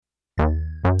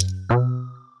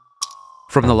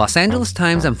From the Los Angeles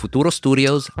Times and Futuro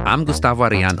Studios, I'm Gustavo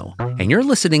Arellano, and you're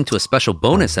listening to a special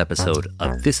bonus episode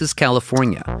of This is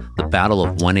California, the Battle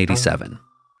of 187.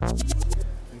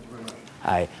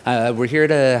 Hi, we're here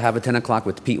to have a 10 o'clock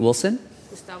with Pete Wilson.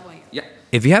 Gustavo. Yeah.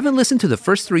 If you haven't listened to the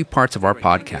first three parts of our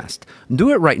podcast,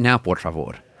 do it right now, por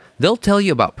favor. They'll tell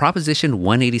you about Proposition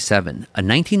 187, a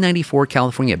 1994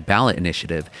 California ballot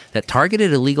initiative that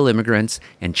targeted illegal immigrants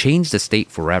and changed the state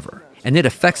forever. And it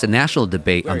affects the national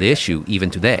debate on the issue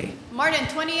even today. Martin,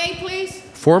 28, please.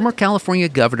 Former California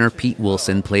Governor Pete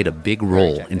Wilson played a big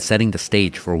role in setting the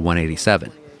stage for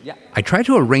 187. I tried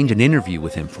to arrange an interview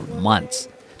with him for months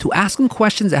to ask him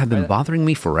questions that have been bothering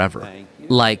me forever.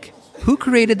 Like, who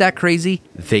created that crazy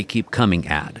 "they keep coming"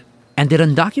 ad? And did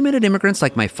undocumented immigrants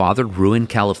like my father ruin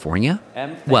California?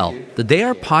 Well, the day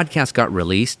our podcast got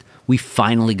released, we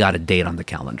finally got a date on the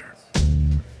calendar.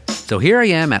 So here I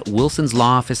am at Wilson's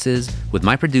law offices with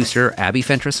my producer, Abby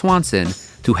Fentress-Swanson,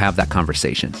 to have that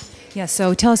conversation. Yeah,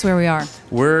 so tell us where we are.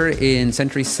 We're in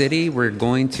Century City. We're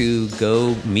going to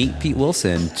go meet Pete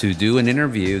Wilson to do an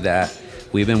interview that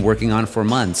we've been working on for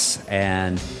months,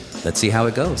 and let's see how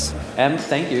it goes.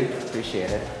 Thank you.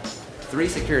 Appreciate it. 3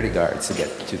 security guards to get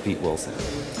to Pete Wilson.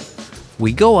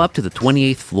 We go up to the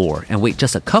 28th floor and wait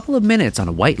just a couple of minutes on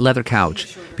a white leather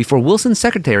couch before Wilson's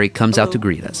secretary comes out to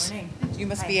greet us. You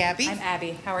must be Abby. I'm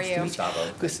Abby. How are you?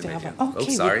 Gustavo. Gustavo. Okay. Oh,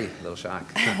 sorry. A little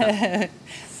shock.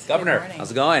 Governor, how's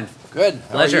it going? Good.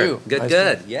 Pleasure. How are you? Good, Nice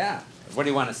good. Yeah. Where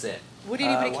do you want to sit? What do you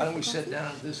need? Why don't we sit down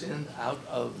at this end out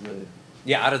of the...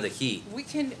 Yeah, out of the heat. We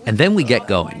can. And then we get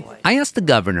going. I asked the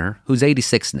governor, who's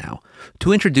 86 now,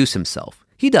 to introduce himself.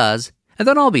 He does, and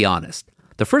then I'll be honest.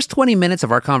 The first 20 minutes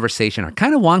of our conversation are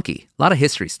kind of wonky, a lot of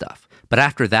history stuff. But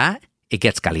after that, it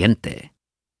gets caliente.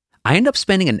 I end up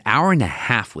spending an hour and a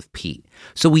half with Pete,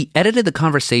 so we edited the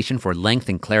conversation for length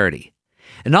and clarity.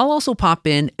 And I'll also pop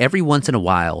in every once in a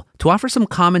while to offer some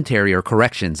commentary or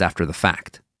corrections after the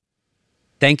fact.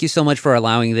 Thank you so much for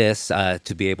allowing this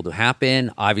to be able to happen.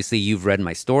 Obviously, you've read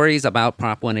my stories about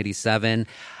Prop 187.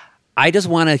 I just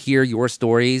want to hear your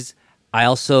stories. I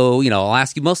also, I'll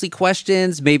ask you mostly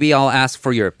questions. Maybe I'll ask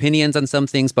for your opinions on some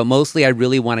things, but mostly I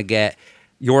really want to get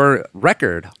your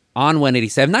record on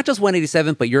 187, not just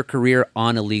 187, but your career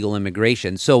on illegal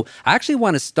immigration. So I actually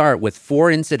want to start with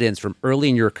 4 incidents from early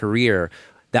in your career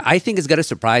that I think is going to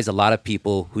surprise a lot of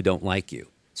people who don't like you.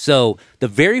 So the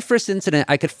very first incident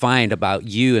I could find about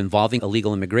you involving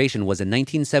illegal immigration was in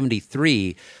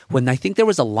 1973, when I think there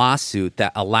was a lawsuit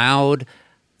that allowed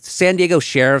San Diego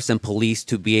sheriffs and police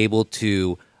to be able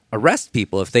to arrest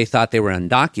people if they thought they were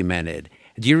undocumented.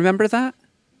 Do you remember that?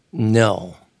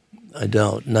 No, I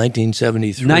don't.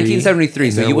 1973.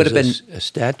 1973. So you would have been a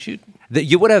statute?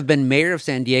 You would have been mayor of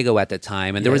San Diego at the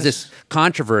time, and there was this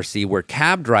controversy where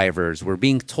cab drivers were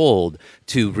being told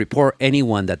to report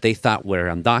anyone that they thought were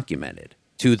undocumented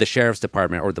to the sheriff's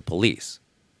department or the police.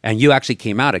 And you actually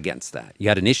came out against that. You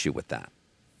had an issue with that.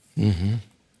 Mm-hmm.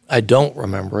 I don't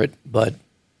remember it, but...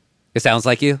 It sounds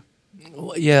like you?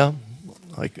 Yeah,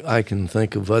 I can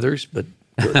think of others, but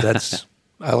that's...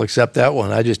 I'll accept that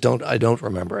one. I don't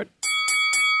remember it.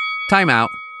 Time out.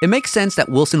 It makes sense that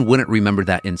Wilson wouldn't remember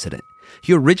that incident.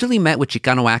 He originally met with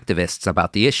Chicano activists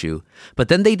about the issue, but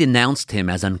then they denounced him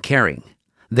as uncaring.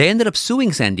 They ended up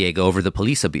suing San Diego over the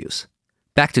police abuse.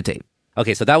 Back to tape.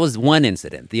 Okay, so that was one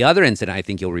incident. The other incident I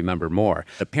think you'll remember more.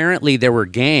 Apparently there were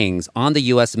gangs on the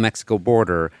U.S.-Mexico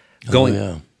border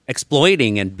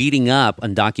exploiting and beating up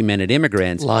undocumented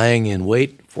immigrants. Lying in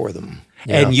wait for them.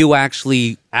 Yeah. And you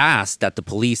actually asked that the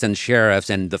police and sheriffs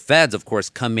and the feds, of course,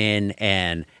 come in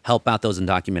and help out those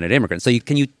undocumented immigrants. So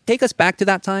can you take us back to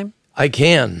that time? I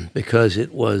can, because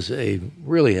it was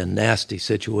really a nasty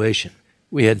situation.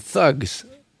 We had thugs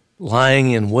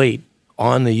lying in wait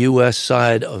on the U.S.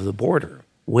 side of the border,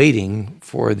 waiting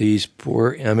for these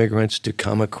poor immigrants to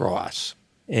come across.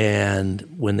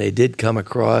 And when they did come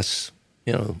across,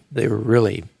 they were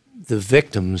really the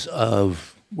victims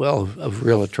of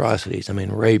real atrocities. I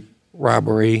mean, rape,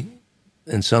 robbery,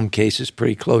 in some cases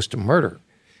pretty close to murder.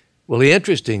 Well, the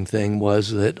interesting thing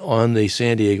was that on the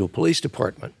San Diego Police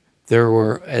Department, there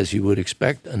were, as you would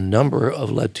expect, a number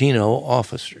of Latino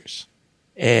officers.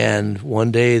 And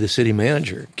one day the city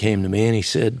manager came to me and he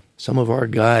said, some of our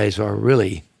guys are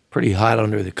really pretty hot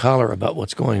under the collar about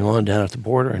what's going on down at the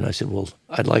border. And I said, well,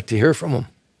 I'd like to hear from them.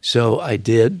 So I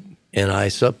did, and I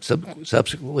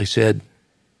subsequently said,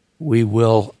 we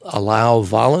will allow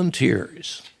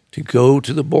volunteers to go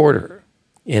to the border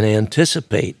and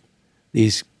anticipate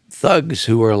these thugs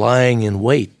who are lying in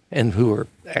wait and who are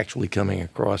actually coming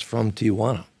across from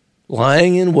Tijuana,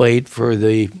 lying in wait for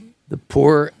the the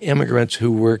poor immigrants who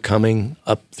were coming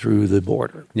up through the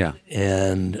border. Yeah.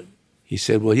 And he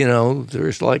said, well,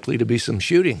 there's likely to be some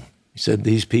shooting. He said,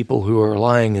 these people who are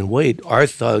lying in wait are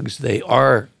thugs. They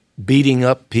are beating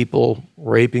up people,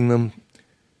 raping them,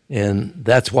 and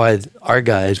that's why our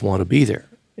guys want to be there.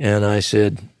 And I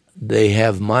said, they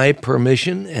have my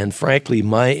permission and, frankly,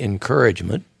 my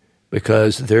encouragement,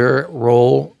 because their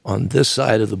role on this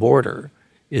side of the border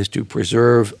is to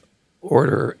preserve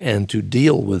order and to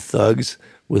deal with thugs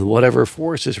with whatever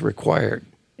force is required.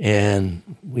 And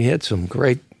we had some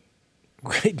great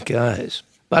guys,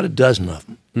 about a dozen of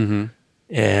them. Mm-hmm.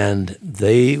 And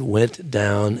they went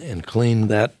down and cleaned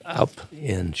that up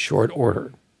in short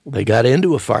order. They got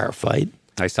into a firefight.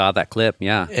 I saw that clip,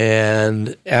 yeah.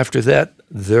 And after that,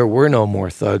 there were no more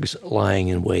thugs lying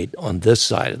in wait on this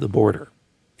side of the border.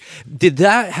 Did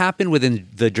that happen within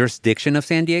the jurisdiction of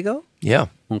San Diego? Yeah.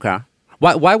 Okay.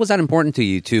 Why was that important to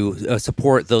you to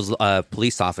support those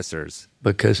police officers?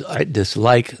 Because I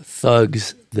dislike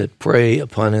thugs that prey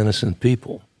upon innocent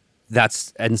people.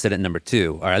 That's incident number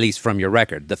 2, or at least from your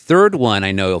record. The third one,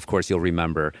 I know, of course, you'll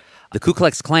remember. The Ku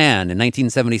Klux Klan in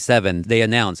 1977, they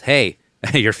announced, hey,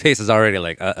 your face is already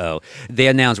like, uh-oh. They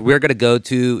announced, we're going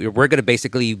to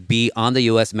basically be on the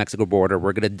U.S.-Mexico border.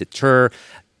 We're going to deter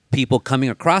people coming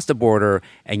across the border,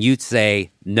 and you'd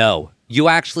say, no. You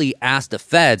actually asked the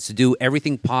feds to do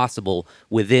everything possible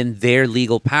within their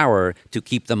legal power to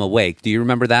keep them awake. Do you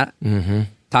remember that? Mm-hmm.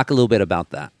 Talk a little bit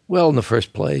about that. Well, in the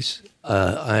first place,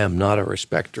 I am not a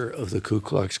respecter of the Ku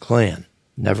Klux Klan.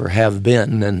 Never have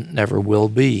been and never will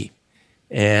be.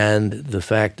 And the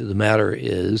fact of the matter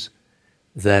is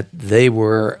that they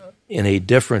were, in a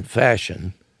different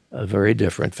fashion, a very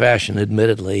different fashion,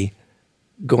 admittedly,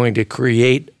 going to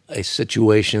create a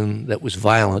situation that was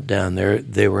violent down there.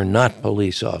 They were not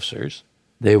police officers.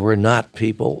 They were not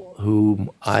people whom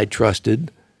I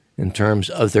trusted in terms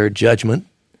of their judgment.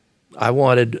 I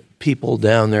wanted people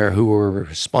down there who were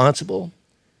responsible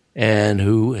and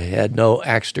who had no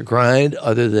axe to grind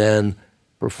other than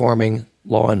performing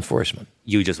law enforcement.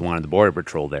 You just wanted the Border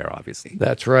Patrol there, obviously.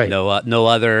 That's right. No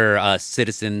other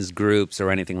citizens groups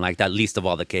or anything like that, least of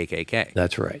all the KKK.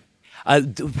 That's right.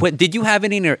 Did you have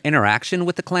any interaction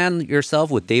with the Klan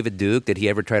yourself, with David Duke? Did he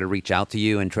ever try to reach out to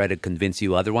you and try to convince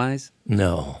you otherwise?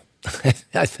 No.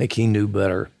 I think he knew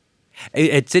better.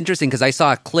 It's interesting because I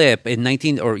saw a clip in read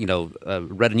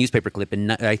a newspaper clip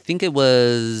in, I think it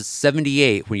was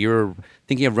 78, when you were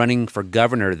thinking of running for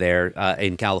governor there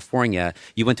in California.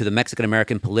 You went to the Mexican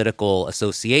American Political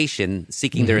Association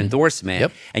seeking their endorsement,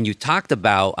 Yep. and you talked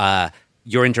about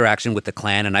your interaction with the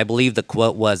Klan, and I believe the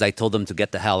quote was, "I told them to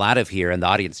get the hell out of here," and the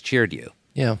audience cheered you.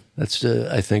 Yeah, that's,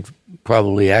 I think,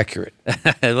 probably accurate.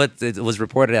 It was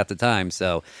reported at the time,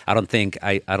 so I don't think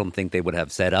they would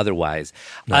have said otherwise.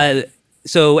 No.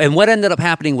 And what ended up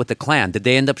happening with the Klan? Did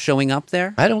they end up showing up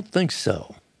there? I don't think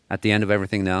so. At the end of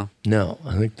everything, no? No,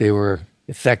 I think they were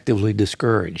effectively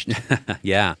discouraged.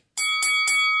 Yeah.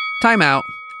 Time out.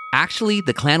 Actually,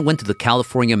 the Klan went to the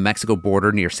California-Mexico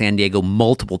border near San Diego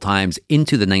multiple times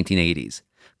into the 1980s.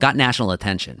 Got national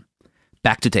attention.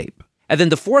 Back to tape. And then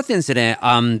the fourth incident,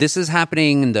 this is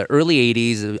happening in the early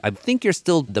 80s. I think you're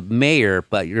still the mayor,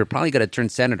 but you're probably going to turn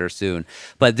senator soon.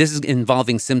 But this is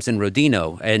involving Simpson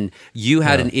Rodino. And you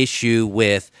had an issue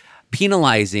with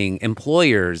penalizing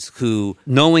employers who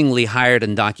knowingly hired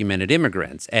undocumented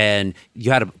immigrants. And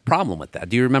you had a problem with that.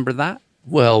 Do you remember that?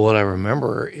 Well, what I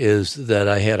remember is that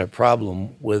I had a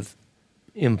problem with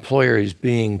employers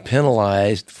being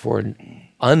penalized for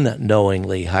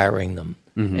unknowingly hiring them.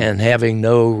 Mm-hmm. And having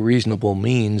no reasonable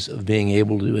means of being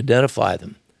able to identify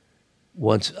them.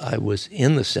 Once I was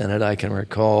in the Senate, I can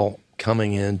recall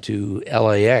coming into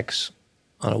LAX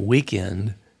on a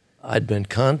weekend. I'd been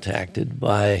contacted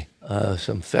by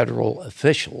some federal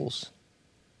officials,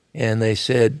 and they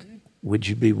said, would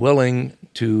you be willing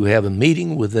to have a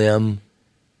meeting with them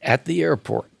at the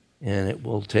airport? And it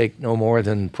will take no more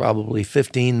than probably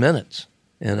 15 minutes.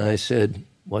 And I said,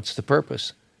 what's the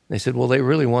purpose? They said, well, they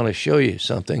really want to show you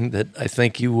something that I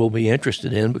think you will be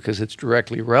interested in because it's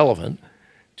directly relevant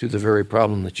to the very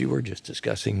problem that you were just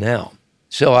discussing now.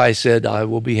 So I said, I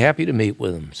will be happy to meet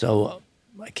with them. So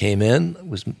I came in,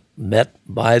 was met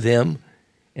by them,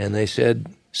 and they said,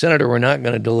 Senator, we're not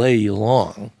going to delay you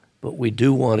long, but we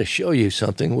do want to show you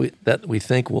something that we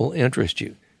think will interest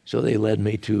you. So they led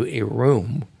me to a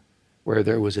room where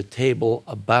there was a table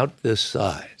about this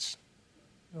size.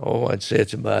 I'd say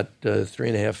it's about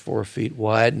 3.5, 4 feet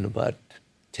wide and about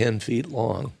 10 feet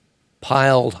long,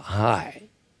 piled high.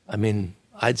 I mean,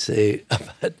 I'd say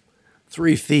about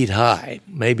 3 feet high,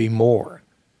 maybe more,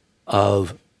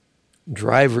 of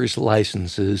driver's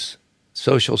licenses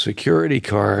Social Security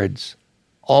cards,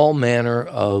 all manner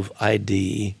of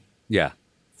ID. Yeah.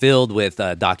 Filled with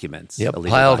documents. Yep,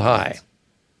 illegal piled documents. high.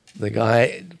 The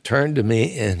guy turned to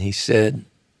me and he said,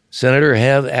 Senator,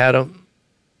 have Adam.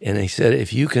 And he said,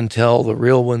 if you can tell the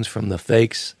real ones from the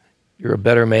fakes, you're a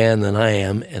better man than I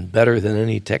am and better than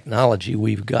any technology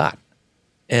we've got.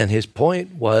 And his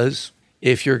point was,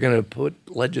 if you're going to put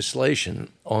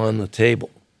legislation on the table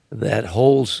that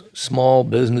holds small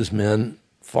businessmen,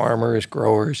 farmers,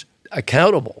 growers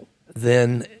accountable,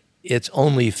 then it's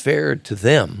only fair to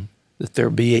them that there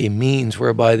be a means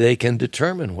whereby they can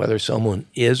determine whether someone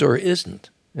is or isn't.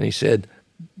 And he said,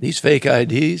 these fake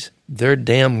IDs, they're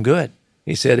damn good.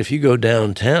 He said, if you go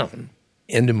downtown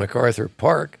into MacArthur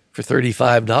Park for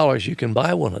 $35, you can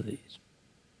buy one of these.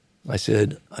 I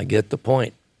said, I get the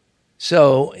point.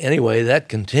 So anyway, that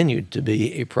continued to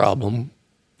be a problem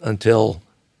until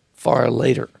far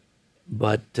later.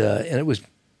 But and it was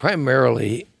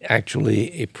primarily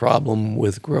actually a problem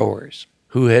with growers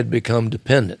who had become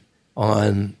dependent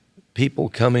on people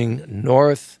coming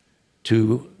north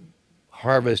to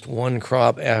harvest one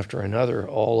crop after another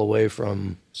all the way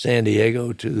from San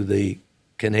Diego to the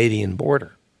Canadian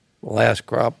border. The last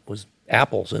crop was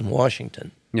apples in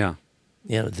Washington. Yeah.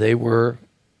 You know, they were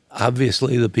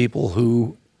obviously the people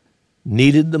who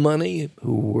needed the money,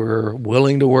 who were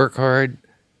willing to work hard,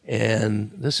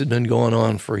 and this had been going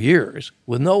on for years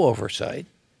with no oversight.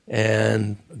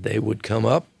 And they would come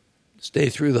up, stay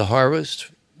through the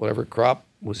harvest, whatever crop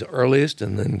was earliest,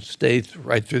 and then stay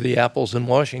right through the apples in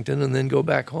Washington and then go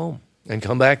back home and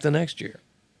come back the next year.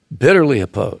 Bitterly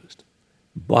opposed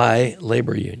by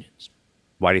labor unions.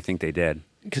 Why do you think they did?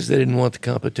 Because they didn't want the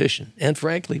competition. And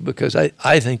frankly, because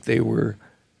I think they were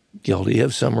guilty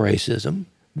of some racism.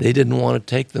 They didn't want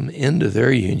to take them into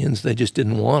their unions. They just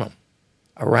didn't want them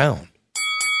around.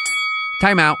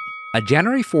 Time out. A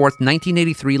January 4th,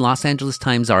 1983 Los Angeles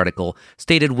Times article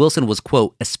stated Wilson was,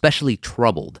 quote, especially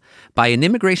troubled by an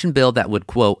immigration bill that would,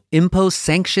 quote, impose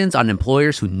sanctions on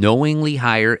employers who knowingly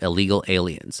hire illegal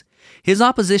aliens. His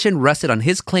opposition rested on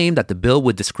his claim that the bill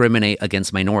would discriminate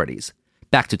against minorities.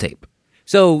 Back to tape.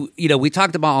 So, we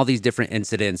talked about all these different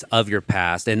incidents of your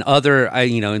past and other,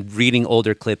 in reading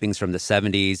older clippings from the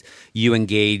 70s, you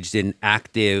engaged in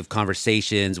active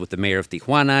conversations with the mayor of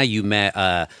Tijuana. You met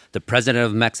the president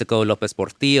of Mexico, López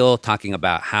Portillo, talking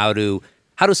about how to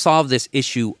solve this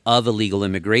issue of illegal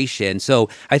immigration. So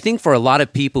I think for a lot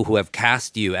of people who have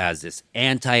cast you as this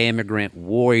anti-immigrant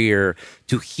warrior,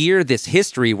 to hear this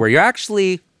history where you're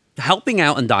actually helping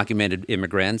out undocumented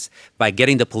immigrants by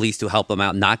getting the police to help them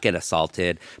out not get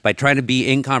assaulted, by trying to be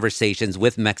in conversations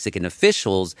with Mexican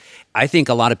officials, I think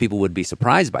a lot of people would be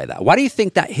surprised by that. Why do you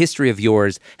think that history of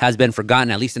yours has been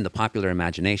forgotten, at least in the popular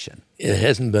imagination? It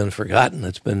hasn't been forgotten.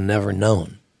 It's been never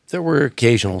known. There were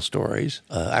occasional stories.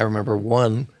 I remember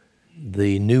one,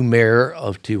 the new mayor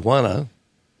of Tijuana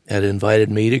had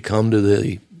invited me to come to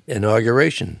the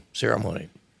inauguration ceremony,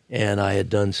 and I had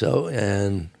done so,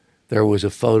 and there was a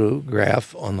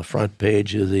photograph on the front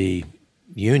page of the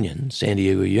Union, San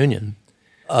Diego Union,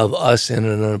 of us in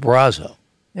an abrazo.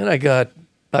 And I got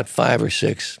about 5 or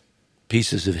 6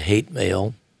 pieces of hate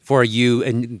mail. For you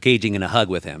engaging in a hug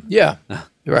with him? Yeah,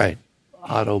 right.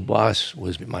 Otto Boss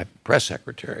was my press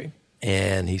secretary.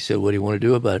 And he said, what do you want to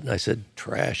do about it? And I said,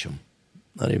 trash him.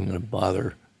 Not even going to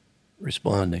bother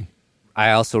responding.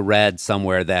 I also read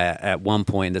somewhere that at one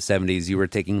point in the 70s, you were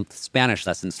taking Spanish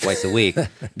lessons twice a week.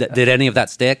 Did any of that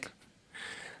stick?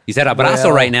 You said abrazo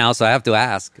right now, so I have to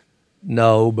ask.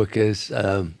 No, because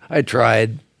I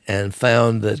tried and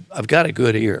found that I've got a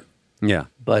good ear. Yeah.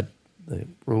 But the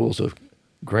rules of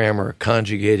grammar,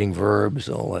 conjugating verbs,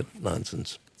 all that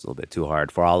nonsense. It's a little bit too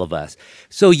hard for all of us.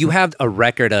 So you have a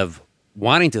record of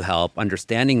wanting to help,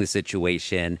 understanding the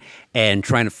situation, and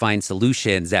trying to find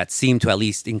solutions that seem to at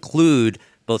least include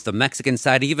both the Mexican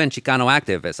side, even Chicano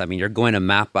activists. I mean, you're going to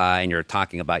MAPA and you're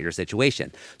talking about your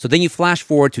situation. So then you flash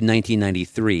forward to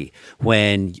 1993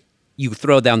 when you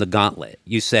throw down the gauntlet.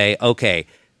 You say, okay,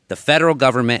 the federal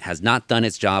government has not done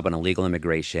its job on illegal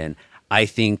immigration. I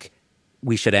think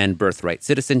we should end birthright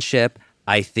citizenship.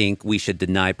 I think we should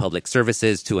deny public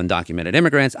services to undocumented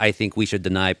immigrants. I think we should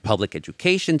deny public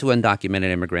education to undocumented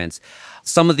immigrants.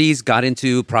 Some of these got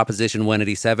into Proposition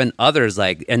 187. Others,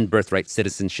 like end birthright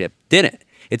citizenship, didn't.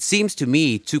 It seems to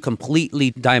me two completely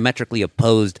diametrically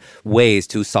opposed ways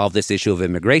to solve this issue of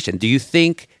immigration. Do you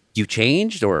think you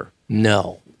changed or?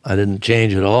 No, I didn't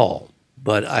change at all.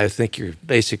 But I think your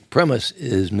basic premise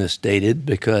is misstated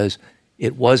because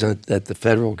it wasn't that the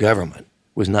federal government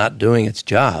was not doing its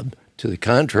job. To the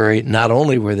contrary, not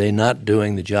only were they not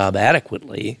doing the job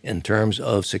adequately in terms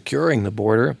of securing the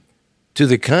border, To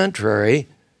the contrary,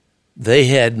 they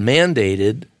had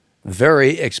mandated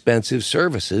very expensive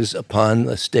services upon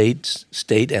the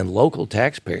state and local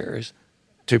taxpayers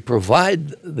to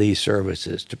provide these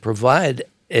services, to provide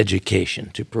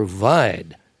education, to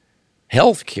provide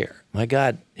health care. My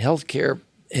God, health care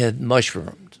had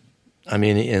mushroomed. I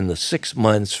mean, in the 6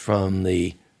 months from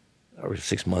the, or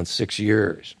 6 months, 6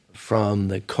 years from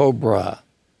the COBRA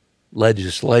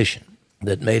legislation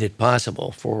that made it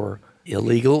possible for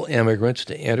illegal immigrants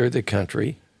to enter the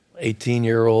country,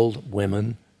 18-year-old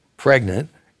women, pregnant,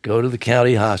 go to the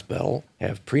county hospital,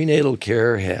 have prenatal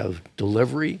care, have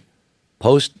delivery,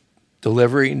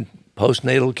 post-delivery,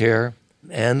 postnatal care,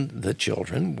 and the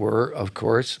children were, of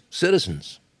course,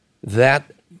 citizens.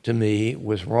 That, to me,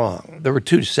 was wrong. There were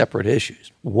two separate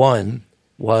issues. One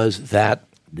was that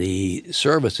the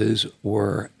services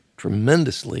were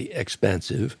tremendously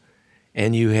expensive,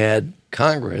 and you had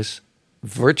Congress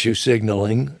virtue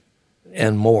signaling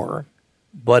and more,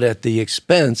 but at the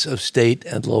expense of state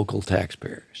and local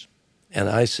taxpayers. And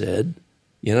I said,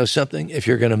 you know something, if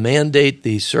you're going to mandate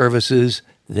these services,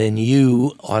 then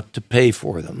you ought to pay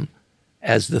for them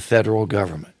as the federal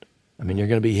government. I mean, you're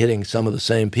going to be hitting some of the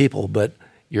same people, but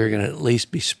you're going to at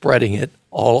least be spreading it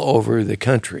all over the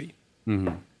country.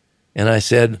 Mm-hmm. And I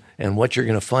said, and what you're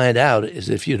going to find out is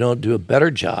if you don't do a better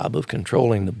job of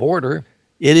controlling the border,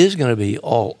 it is going to be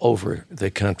all over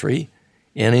the country,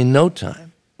 and in no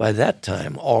time. By that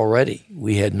time already,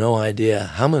 we had no idea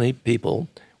how many people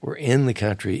were in the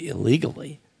country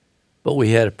illegally, but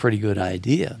we had a pretty good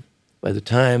idea. By the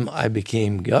time I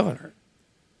became governor,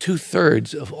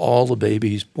 2/3 of all the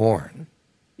babies born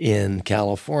in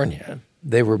California,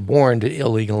 they were born to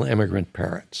illegal immigrant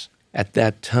parents at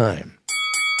that time.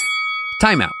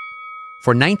 Time out.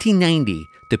 For 1990,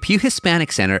 the Pew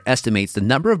Hispanic Center estimates the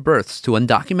number of births to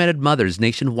undocumented mothers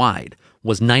nationwide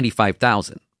was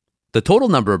 95,000. The total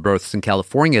number of births in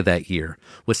California that year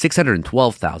was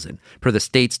 612,000 per the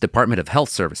state's Department of Health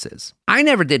Services. I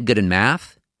never did good in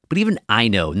math, but even I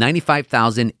know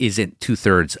 95,000 isn't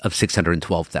 2/3 of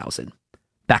 612,000.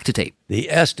 Back to tape. The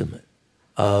estimate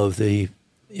of the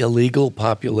illegal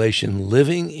population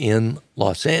living in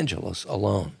Los Angeles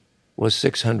alone was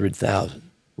 600,000,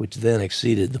 which then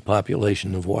exceeded the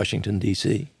population of Washington,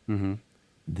 D.C. Mm-hmm.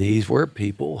 These were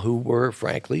people who were,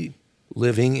 frankly,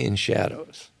 living in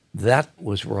shadows. That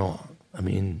was wrong. I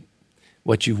mean,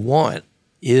 what you want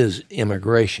is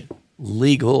immigration,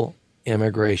 legal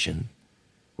immigration,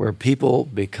 where people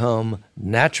become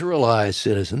naturalized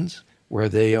citizens, where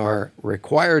they are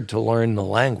required to learn the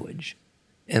language,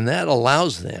 and that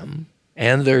allows them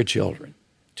and their children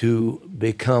to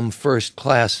become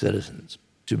first-class citizens,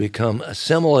 to become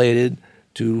assimilated,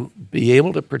 to be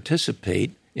able to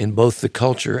participate in both the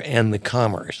culture and the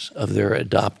commerce of their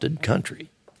adopted country.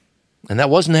 And that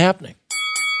wasn't happening.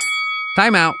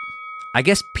 Time out. I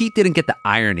guess Pete didn't get the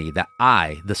irony that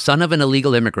I, the son of an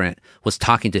illegal immigrant, was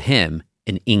talking to him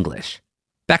in English.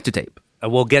 Back to tape.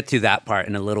 We'll get to that part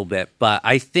in a little bit, but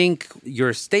I think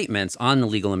your statements on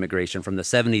illegal immigration from the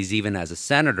 70s, even as a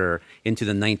senator, into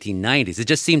the 1990s, it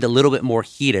just seemed a little bit more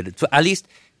heated. At least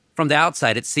from the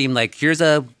outside, it seemed like here's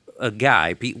a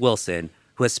guy, Pete Wilson,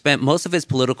 who has spent most of his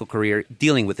political career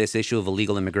dealing with this issue of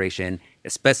illegal immigration,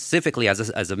 specifically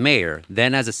as a mayor,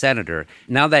 then as a senator.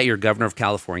 Now that you're governor of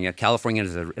California, California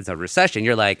is a recession,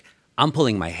 you're like, I'm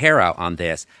pulling my hair out on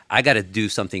this. I got to do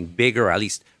something bigger, or at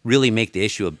least really make the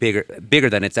issue bigger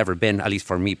than it's ever been, at least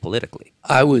for me politically.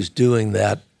 I was doing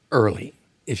that early.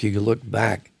 If you could look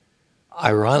back,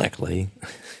 ironically,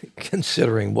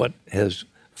 considering what has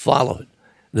followed,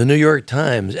 the New York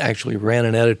Times actually ran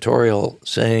an editorial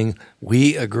saying,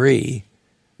 we agree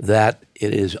that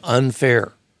it is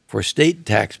unfair for state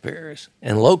taxpayers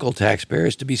and local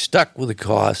taxpayers to be stuck with the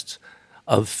costs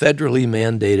of federally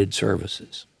mandated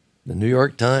services. The New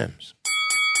York Times.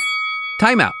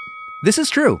 Time out. This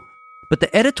is true. But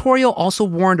the editorial also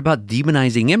warned about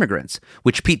demonizing immigrants,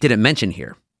 which Pete didn't mention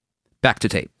here. Back to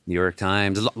tape. New York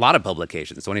Times, a lot of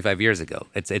publications 25 years ago.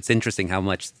 It's interesting how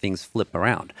much things flip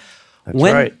around. That's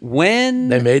right. When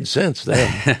they made sense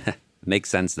then. Makes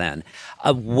sense then.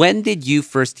 When did you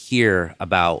first hear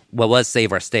about what was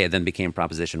Save Our State and then became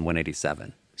Proposition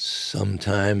 187?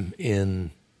 Sometime in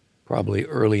probably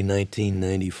early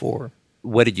 1994.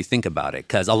 What did you think about it?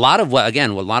 Because a lot of what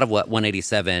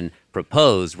 187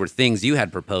 proposed were things you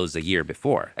had proposed a year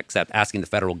before, except asking the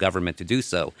federal government to do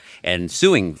so and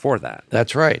suing for that.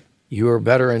 That's right. You are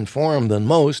better informed than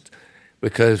most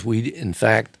because we, in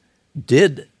fact,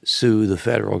 did sue the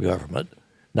federal government,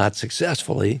 not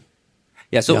successfully.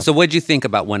 Yeah, so what did you think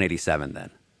about 187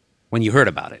 then, when you heard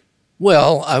about it?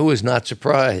 Well, I was not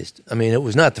surprised. I mean, it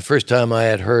was not the first time I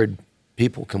had heard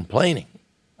people complaining.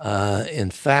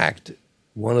 In fact,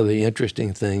 one of the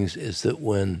interesting things is that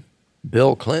when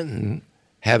Bill Clinton,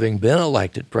 having been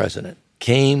elected president,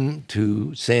 came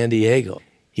to San Diego,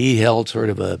 he held sort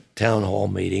of a town hall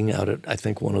meeting out at, I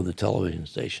think, one of the television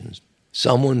stations.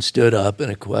 Someone stood up in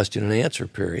a question and answer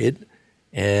period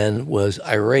and was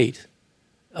irate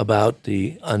about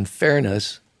the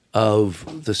unfairness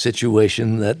of the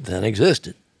situation that then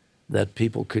existed, that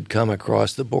people could come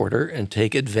across the border and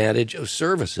take advantage of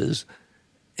services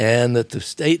and that the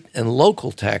state and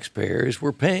local taxpayers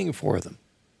were paying for them.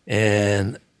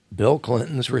 And Bill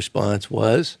Clinton's response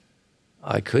was,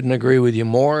 I couldn't agree with you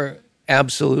more.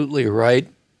 Absolutely right.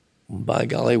 By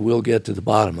golly, we'll get to the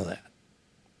bottom of that.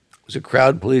 It was a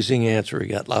crowd-pleasing answer. He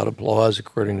got loud applause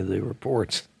according to the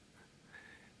reports.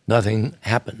 Nothing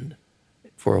happened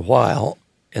for a while,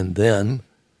 and then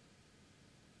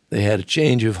they had a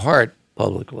change of heart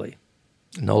publicly.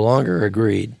 No longer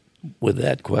agreed with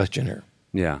that questioner.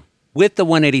 Yeah. With the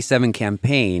 187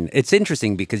 campaign, it's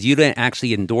interesting because you didn't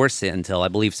actually endorse it until, I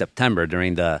believe, September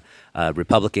during the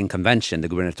Republican convention,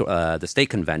 the state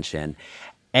convention.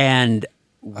 And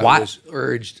why? I was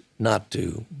urged not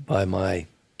to by my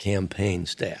campaign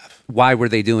staff. Why were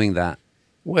they doing that?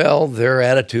 Well, their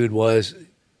attitude was,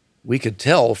 we could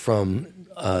tell from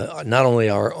not only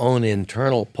our own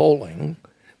internal polling,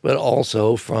 but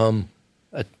also from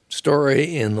a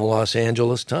story in the Los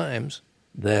Angeles Times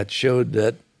that showed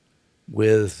that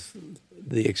with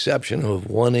the exception of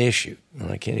one issue,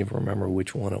 and I can't even remember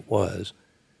which one it was,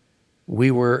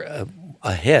 we were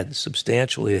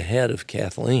substantially ahead of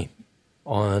Kathleen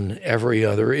on every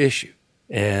other issue,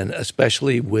 and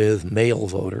especially with male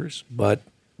voters, but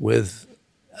with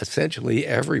essentially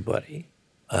everybody.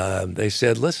 They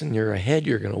said, listen, you're ahead,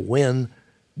 you're going to win.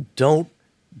 Don't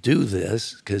do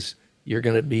this because you're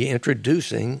going to be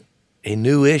introducing a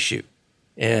new issue.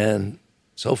 And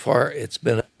so far, it's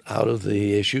been out of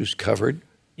the issues covered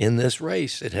in this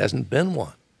race. It hasn't been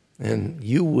one. And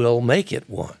you will make it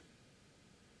one.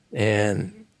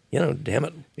 And, damn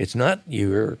it, it's not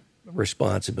your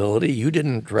responsibility. You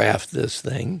didn't draft this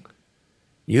thing.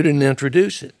 You didn't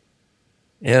introduce it.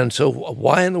 And so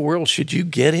why in the world should you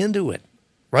get into it?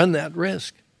 Run that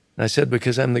risk. And I said,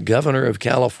 because I'm the governor of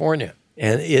California,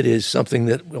 and it is something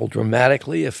that will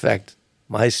dramatically affect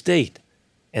my state.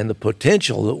 And the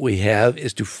potential that we have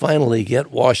is to finally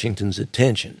get Washington's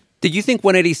attention. Did you think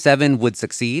 187 would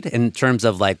succeed in terms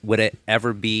of, would it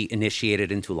ever be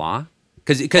initiated into law?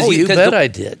 You bet I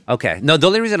did. Okay. No, the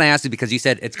only reason I asked is because you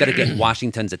said it's going to get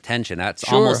Washington's attention. That's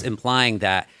Sure. almost implying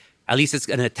that at least it's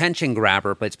an attention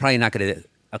grabber, but it's probably not going to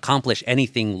accomplish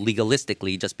anything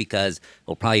legalistically just because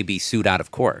it'll probably be sued out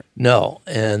of court. No,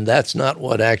 and that's not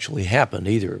what actually happened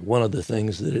either. One of the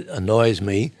things that annoys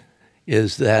me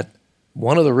is that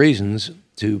one of the reasons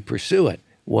to pursue it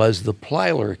was the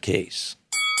Plyler case.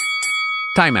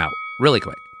 Time out, really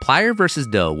quick. Plyer versus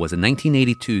Doe was a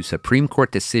 1982 Supreme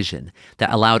Court decision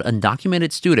that allowed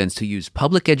undocumented students to use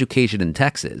public education in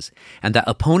Texas and that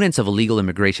opponents of illegal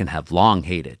immigration have long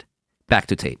hated. Back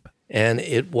to tape. And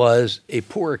it was a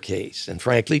poor case. And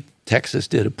frankly, Texas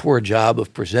did a poor job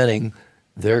of presenting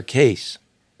their case.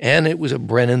 And it was a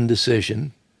Brennan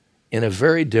decision in a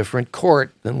very different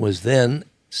court than was then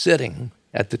sitting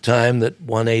at the time that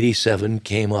 187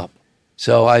 came up.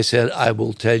 So I said, I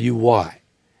will tell you why.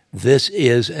 This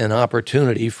is an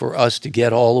opportunity for us to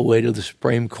get all the way to the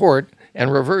Supreme Court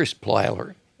and reverse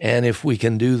Plyler. And if we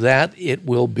can do that, it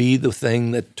will be the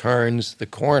thing that turns the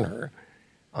corner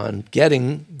on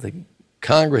getting the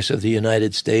Congress of the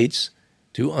United States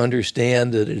to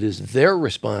understand that it is their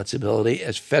responsibility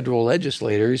as federal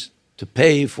legislators to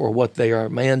pay for what they are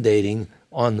mandating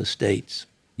on the states.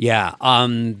 Yeah.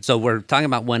 So we're talking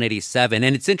about 187.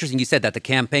 And it's interesting you said that the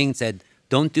campaign said,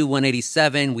 don't do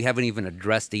 187. We haven't even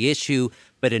addressed the issue.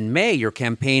 But in May, your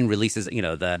campaign releases,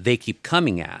 the They Keep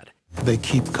Coming ad. They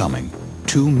keep coming.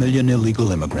 2 million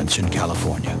illegal immigrants in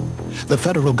California. The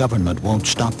federal government won't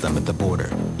stop them at the border,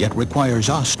 yet requires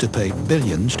us to pay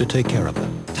billions to take care of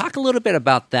them. Talk a little bit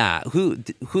about that. Who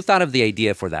thought of the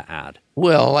idea for that ad?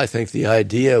 Well, I think the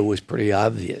idea was pretty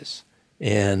obvious.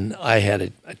 And I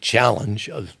had a challenge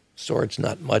of sorts,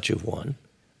 not much of one,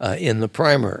 in the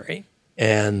primary.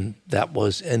 And that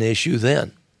was an issue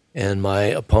then. And my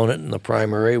opponent in the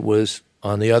primary was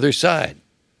on the other side.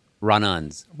 Ron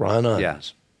Unz. Yeah.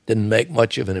 Didn't make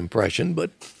much of an impression,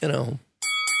 but,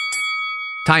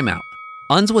 Time out.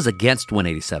 Unz was against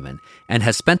 187 and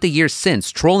has spent the years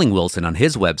since trolling Wilson on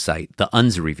his website, The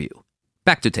Unz Review.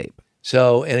 Back to tape.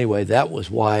 So anyway, that was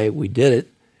why we did it,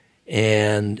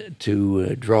 and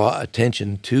to draw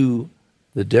attention to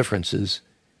the differences.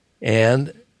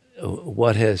 And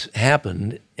what has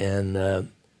happened, and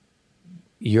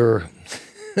you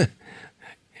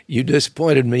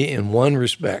disappointed me in one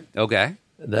respect. Okay.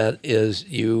 That is,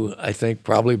 I think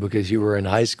probably because you were in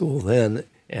high school then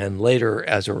and later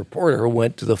as a reporter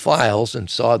went to the files and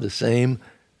saw the same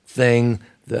thing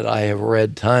that I have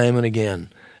read time and again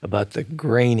about the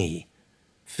grainy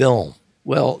film.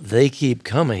 Well, They Keep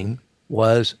Coming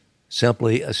was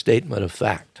simply a statement of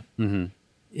fact. Mm-hmm.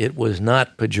 It was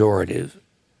not pejorative,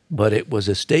 but it was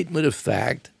a statement of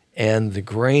fact, and the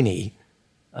grainy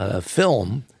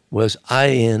film was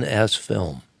INS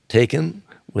film, taken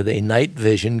with a night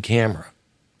vision camera.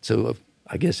 So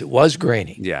I guess it was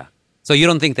grainy. Yeah. So you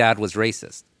don't think that was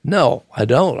racist? No, I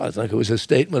don't. I think it was a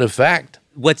statement of fact.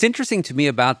 What's interesting to me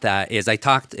about that is I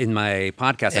talked in my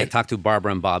podcast, I talked to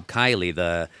Barbara and Bob Kiley,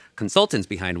 the consultants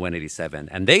behind 187,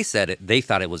 and they said they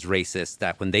thought it was racist,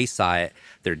 that when they saw it,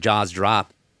 their jaws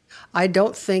dropped. I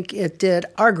don't think it did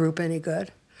our group any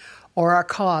good or our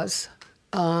cause.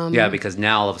 Yeah, because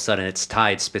now all of a sudden it's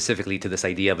tied specifically to this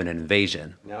idea of an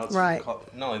invasion. Now it's Right.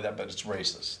 Not only that, but it's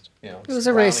racist. You know, It was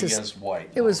a brown racist. against white.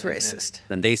 It was racist.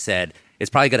 Then they said it's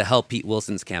probably going to help Pete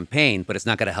Wilson's campaign, but it's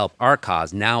not going to help our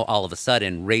cause. Now all of a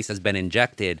sudden race has been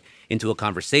injected into a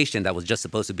conversation that was just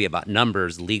supposed to be about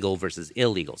numbers, legal versus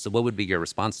illegal. So what would be your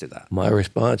response to that? My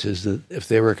response is that if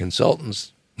they were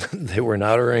consultants, they were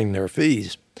not earning their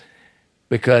fees.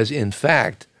 Because, in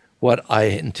fact, what I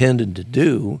intended to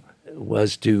do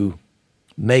was to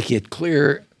make it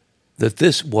clear that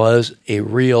this was a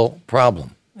real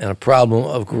problem and a problem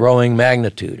of growing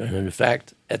magnitude. And, in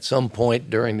fact, at some point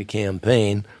during the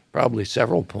campaign, probably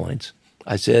several points,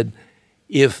 I said,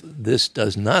 if this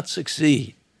does not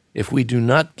succeed, if we do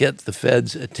not get the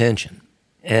Fed's attention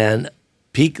and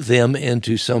pique them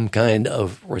into some kind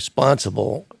of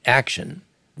responsible action,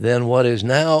 then what is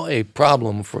now a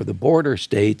problem for the border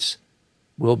states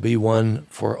will be one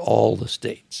for all the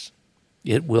states.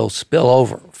 It will spill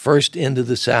over, first into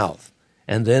the South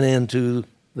and then into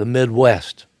the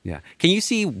Midwest. Yeah. Can you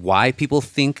see why people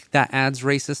think that ad's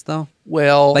racist, though?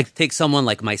 Well, Like, take someone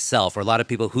like myself or a lot of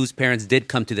people whose parents did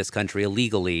come to this country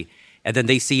illegally, and then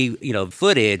they see,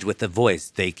 footage with the voice,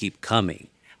 "They keep coming,"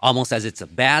 almost as it's a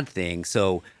bad thing.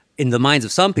 So in the minds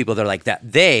of some people, they're like,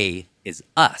 that they is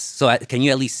us. So can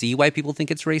you at least see why people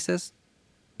think it's racist?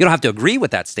 You don't have to agree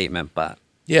with that statement, but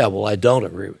yeah, well, I don't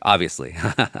agree with it. obviously.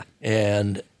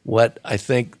 And what I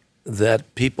think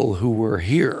that people who were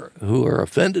here, who are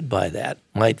offended by that,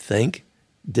 might think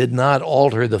did not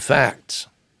alter the facts.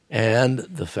 And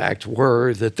the facts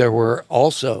were that there were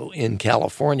also in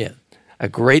California a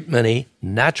great many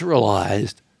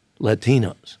naturalized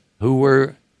Latinos who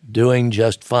were doing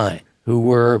just fine, who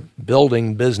were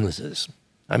building businesses.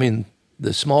 I mean,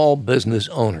 the small business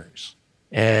owners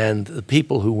and the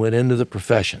people who went into the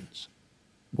professions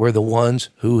were the ones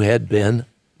who had been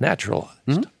naturalized.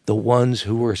 Mm-hmm. The ones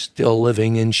who were still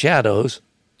living in shadows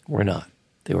were not.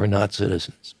 They were not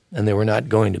citizens, and they were not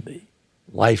going to be.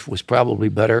 Life was probably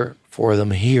better for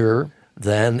them here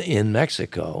than in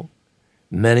Mexico.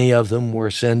 Many of them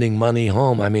were sending money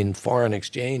home. I mean, foreign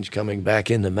exchange coming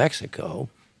back into Mexico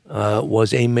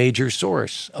was a major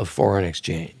source of foreign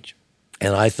exchange.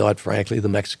 And I thought, frankly, the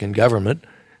Mexican government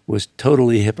was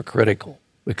totally hypocritical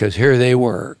because here they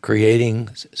were creating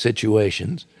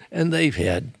situations, and they've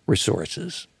had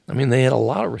resources. I mean, they had a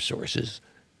lot of resources.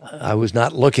 I was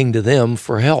not looking to them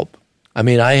for help. I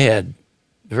mean, I had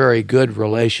very good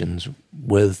relations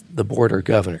with the border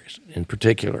governors, in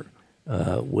particular,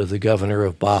 with the governor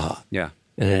of Baja. Yeah.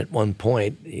 And at one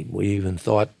point, we even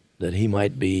thought that he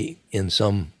might be in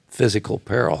some physical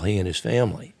peril, he and his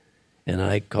family. And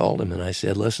I called him and I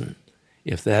said, listen,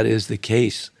 if that is the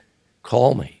case,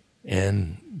 call me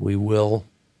and we will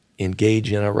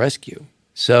engage in a rescue.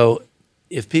 So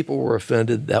if people were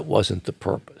offended, that wasn't the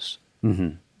purpose.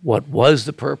 Mm-hmm. What was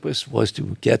the purpose was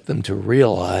to get them to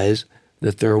realize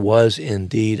that there was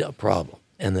indeed a problem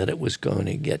and that it was going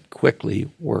to get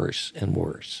quickly worse and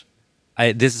worse.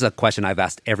 This is a question I've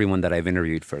asked everyone that I've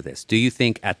interviewed for this. Do you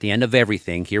think at the end of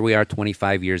everything, here we are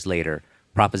 25 years later,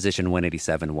 Proposition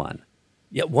 187 won?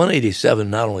 Yeah, 187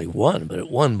 not only won, but it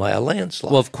won by a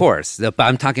landslide. Well, of course. But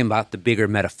I'm talking about the bigger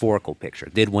metaphorical picture.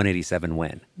 Did 187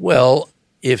 win? Well,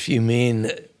 if you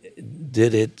mean,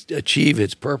 did it achieve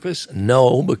its purpose?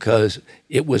 No, because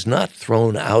it was not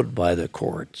thrown out by the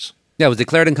courts. Yeah, it was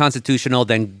declared unconstitutional.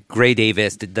 Then Gray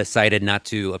Davis decided not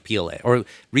to appeal it or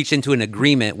reached into an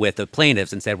agreement with the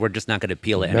plaintiffs and said, we're just not going to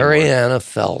appeal it anymore. Mariana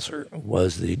Felser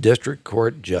was the district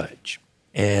court judge.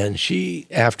 And she,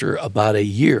 after about a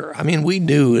year, I mean, we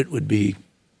knew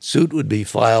suit would be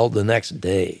filed the next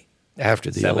day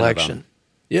after the election.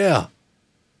 Yeah.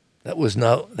 That was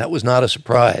not a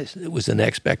surprise. It was an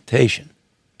expectation.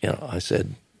 I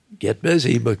said, get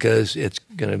busy because it's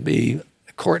going to be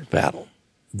a court battle.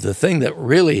 The thing that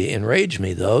really enraged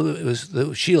me, though, was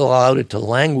that she allowed it to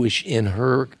languish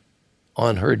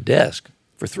on her desk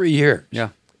for 3 years. Yeah.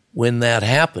 When that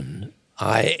happened,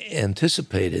 I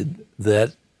anticipated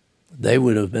that they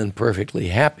would have been perfectly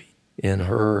happy in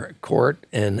her court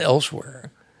and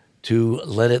elsewhere to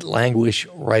let it languish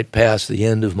right past the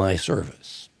end of my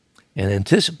service. And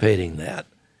anticipating that,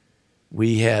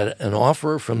 we had an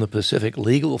offer from the Pacific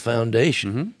Legal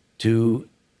Foundation to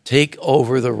take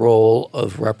over the role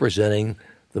of representing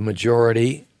the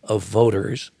majority of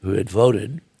voters who had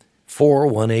voted for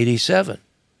 187.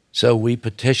 So we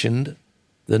petitioned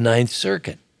the Ninth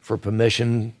Circuit for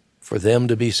permission for them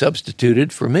to be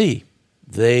substituted for me.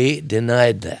 They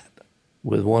denied that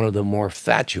with one of the more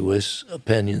fatuous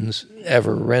opinions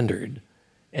ever rendered,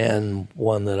 and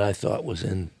one that I thought was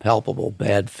in palpable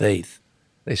bad faith.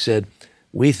 They said,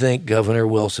 we think Governor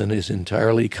Wilson is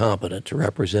entirely competent to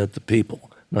represent the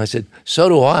people. And I said, so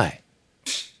do I.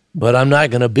 But I'm not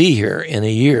going to be here in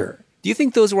a year. Do you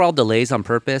think those were all delays on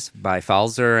purpose by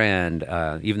Falzer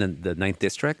and even the 9th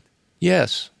District?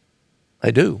 Yes, I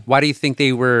do. Why do you think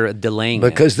they were delaying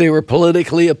Because they were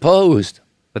politically opposed.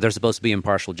 But they're supposed to be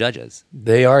impartial judges.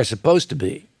 They are supposed to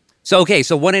be. So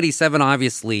 187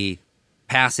 obviously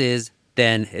passes,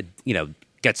 then it,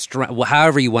 gets,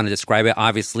 however you want to describe it.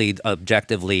 Obviously,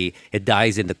 objectively, it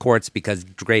dies in the courts because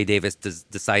Gray Davis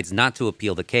decides not to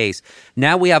appeal the case.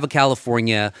 Now we have a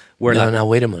California where... No,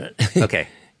 wait a minute. Okay.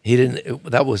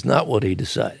 That was not what he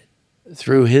decided.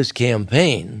 Through his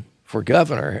campaign for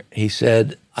governor, he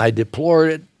said, I deplore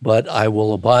it, but I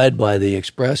will abide by the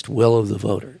expressed will of the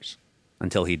voters.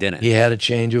 Until he didn't. He had a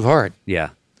change of heart. Yeah.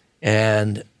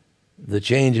 And the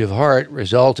change of heart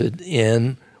resulted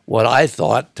in what I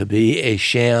thought to be a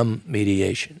sham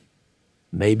mediation.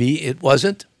 Maybe it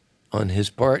wasn't on his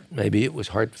part. Maybe it was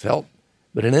heartfelt.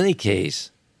 But in any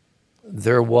case,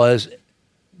 there was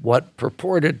what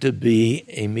purported to be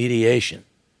a mediation.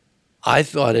 I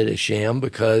thought it a sham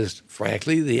because,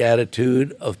 frankly, the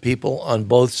attitude of people on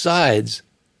both sides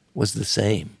was the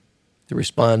same, the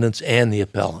respondents and the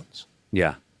appellants.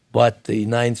 Yeah. But the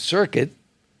Ninth Circuit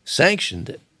sanctioned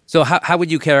it. So how would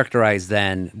you characterize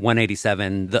then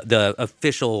 187, the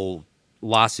official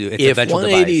lawsuit, its if eventual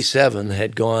 187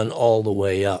 had gone all the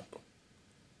way up,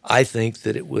 I think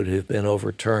that it would have been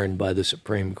overturned by the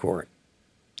Supreme Court.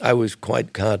 I was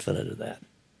quite confident of that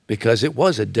because it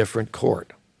was a different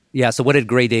court. Yeah, so what did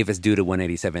Gray Davis do to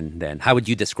 187 then? How would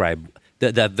you describe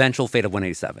the eventual fate of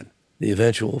 187? The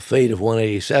eventual fate of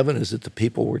 187 is that the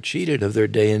people were cheated of their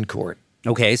day in court.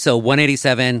 Okay, so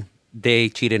 187, they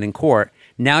cheated in court.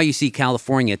 Now you see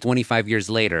California 25 years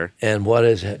later. And what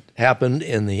has happened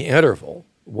in the interval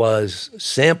was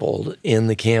sampled in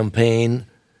the campaign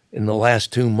in the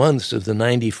last 2 months of the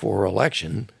 94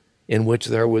 election, in which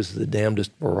there was the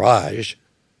damnedest barrage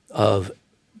of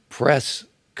press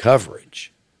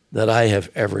coverage that I have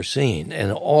ever seen,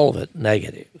 and all of it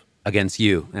negative. Against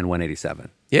you and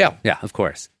 187. Yeah. Yeah, of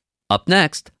course. Up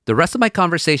next, the rest of my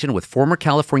conversation with former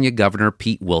California Governor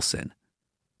Pete Wilson.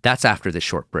 That's after this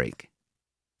short break.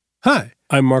 Hi,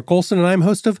 I'm Mark Olson, and I'm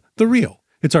host of The Real.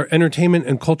 It's our entertainment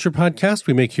and culture podcast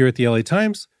we make here at the LA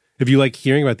Times. If you like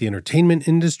hearing about the entertainment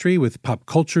industry with pop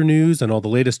culture news and all the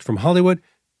latest from Hollywood,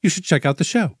 you should check out the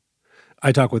show.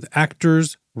 I talk with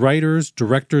actors, writers,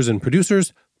 directors, and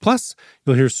producers. Plus,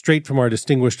 you'll hear straight from our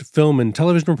distinguished film and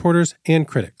television reporters and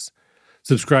critics.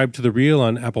 Subscribe to The Real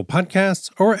on Apple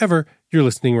Podcasts or wherever you're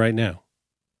listening right now.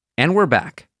 And we're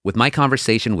back with my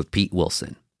conversation with Pete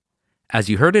Wilson. As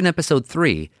you heard in episode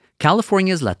 3,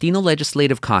 California's Latino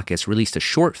Legislative Caucus released a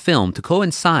short film to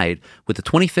coincide with the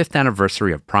 25th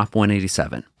anniversary of Prop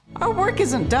 187. Our work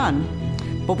isn't done,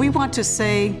 but we want to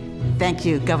say thank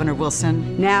you, Governor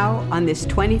Wilson. Now, on this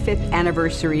 25th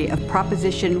anniversary of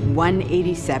Proposition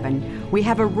 187, we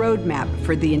have a roadmap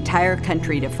for the entire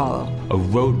country to follow. A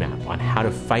roadmap on how to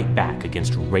fight back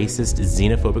against racist,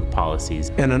 xenophobic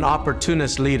policies. And an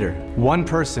opportunist leader, one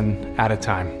person at a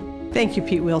time. Thank you,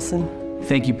 Pete Wilson.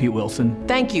 Thank you, Pete Wilson.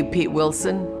 Thank you, Pete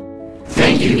Wilson.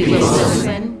 Thank you, Pete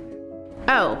Wilson.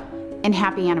 Oh, and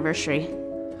happy anniversary.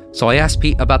 So I asked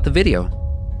Pete about the video.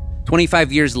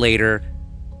 25 years later,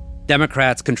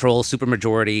 Democrats control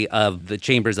supermajority of the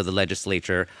chambers of the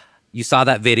legislature. You saw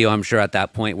that video, I'm sure, at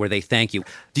that point where they thank you.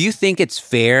 Do you think it's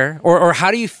fair? Or how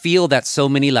do you feel that so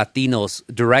many Latinos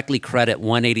directly credit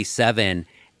 187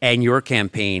 and your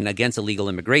campaign against illegal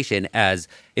immigration as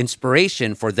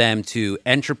inspiration for them to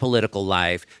enter political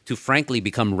life, to frankly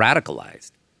become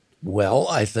radicalized? Well,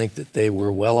 I think that they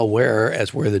were well aware,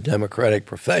 as were the Democratic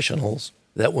professionals,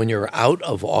 that when you're out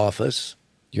of office,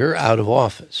 you're out of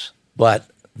office. But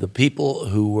the people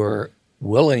who were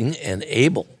willing and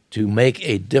able to make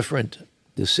a different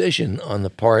decision on the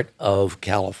part of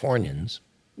Californians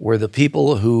were the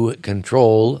people who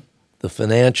controlled the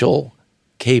financial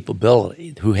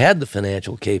capability, who had the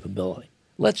financial capability.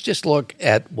 Let's just look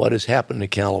at what has happened to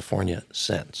California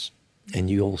since, and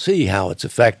you'll see how it's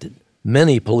affected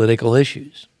many political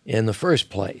issues. In the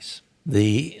first place,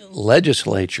 the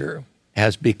legislature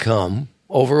has become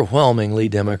overwhelmingly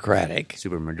Democratic.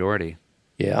 Supermajority.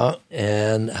 Yeah,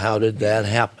 and how did that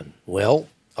happen? Well,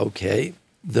 okay,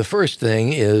 the first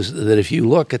thing is that if you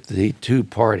look at the two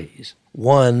parties,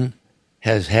 one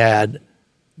has had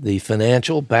the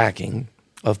financial backing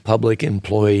of public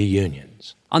employee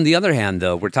unions. On the other hand,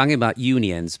 though, we're talking about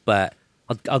unions, but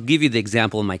I'll give you the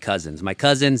example of my cousins. My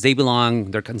cousins,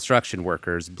 they're construction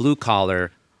workers, blue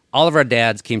collar. All of our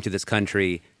dads came to this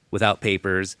country without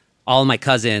papers. All of my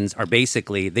cousins are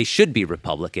basically, they should be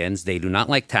Republicans. They do not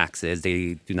like taxes.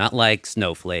 They do not like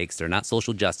snowflakes. They're not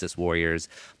social justice warriors.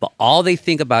 But all they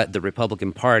think about the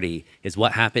Republican Party is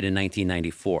what happened in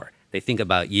 1994. They think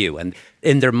about you. And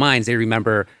in their minds, they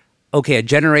remember, okay, a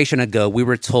generation ago, we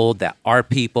were told that our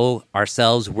people,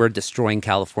 ourselves, were destroying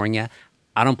California.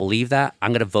 I don't believe that.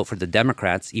 I'm going to vote for the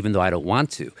Democrats, even though I don't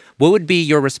want to. What would be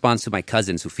your response to my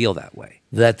cousins who feel that way?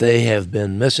 That they have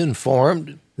been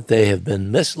misinformed, that they have been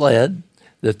misled,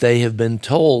 that they have been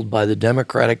told by the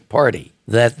Democratic Party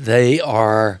that they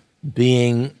are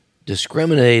being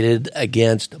discriminated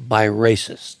against by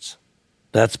racists.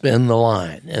 That's been the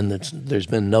line, and there's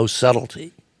been no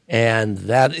subtlety. And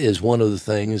that is one of the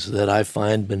things that I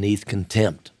find beneath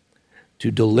contempt,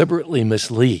 to deliberately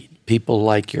mislead people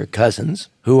like your cousins,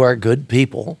 who are good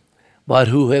people, but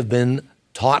who have been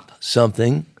taught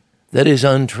something that is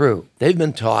untrue. They've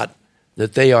been taught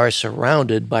that they are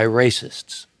surrounded by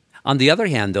racists. On the other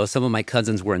hand, though, some of my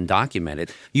cousins were undocumented.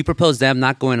 You propose them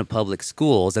not going to public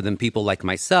schools, and then people like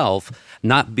myself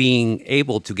not being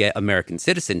able to get American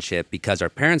citizenship because our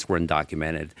parents were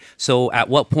undocumented. So at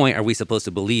what point are we supposed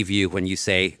to believe you when you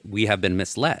say we have been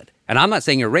misled? And I'm not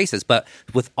saying you're racist, but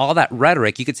with all that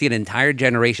rhetoric, you could see an entire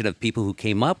generation of people who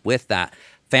came up with that,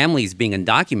 families being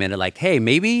undocumented, like, hey,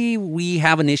 maybe we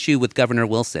have an issue with Governor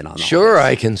Wilson on all Sure, this.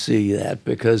 I can see that,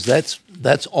 because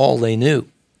that's all they knew.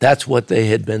 That's what they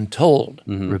had been told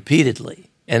repeatedly,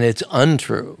 and it's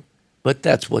untrue, but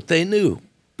that's what they knew.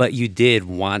 But you did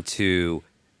want to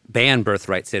ban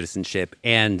birthright citizenship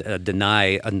and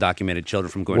deny undocumented children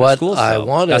from going to school.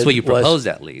 That's what you proposed,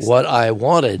 at least. What I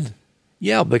wanted,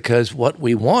 yeah, because what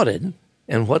we wanted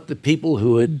and what the people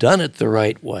who had done it the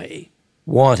right way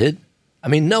wanted, I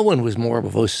mean, no one was more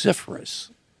vociferous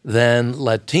than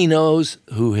Latinos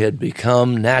who had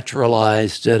become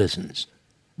naturalized citizens.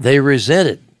 They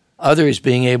resented others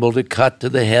being able to cut to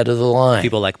the head of the line.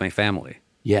 People like my family.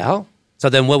 Yeah. So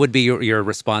then what would be your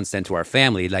response then to our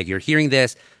family? Like, you're hearing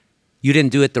this, you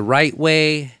didn't do it the right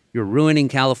way, you're ruining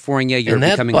California, you're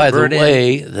becoming a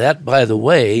burden. That, by the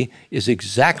way, is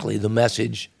exactly the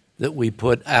message that we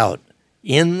put out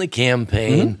in the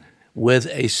campaign with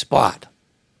a spot.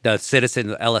 The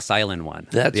Citizen Ellis Island one.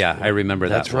 I remember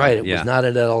that. That's right. It was not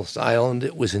at Ellis Island.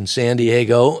 It was in San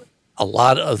Diego. A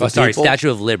lot of the people... Statue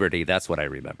of Liberty. That's what I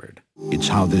remembered. It's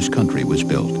how this country was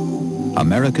built.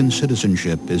 American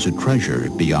citizenship is a treasure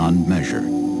beyond measure.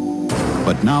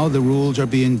 But now the rules are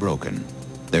being broken.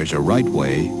 There's a right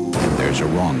way and there's a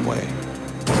wrong way.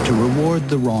 To reward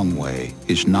the wrong way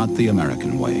is not the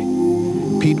American way.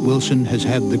 Pete Wilson has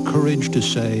had the courage to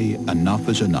say enough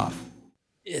is enough.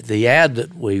 The ad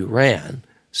that we ran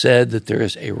said that there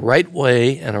is a right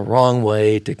way and a wrong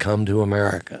way to come to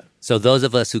America. So those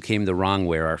of us who came the wrong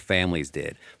way, or our families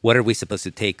did, what are we supposed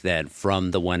to take then from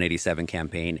the 187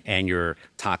 campaign and your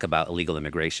talk about illegal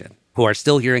immigration, who are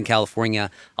still here in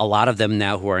California, a lot of them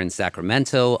now who are in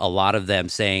Sacramento, a lot of them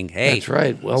saying, hey. That's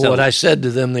right. Well, what I said to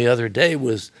them the other day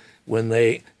was, when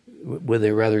they, with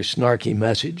a rather snarky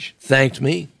message, thanked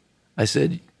me, I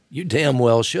said, you damn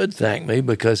well should thank me,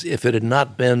 because if it had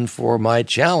not been for my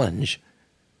challenge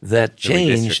that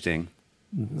changed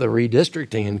the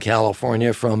redistricting in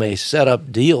California from a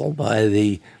set-up deal by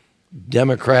the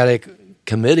Democratic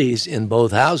committees in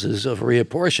both houses of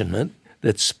reapportionment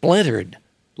that splintered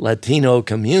Latino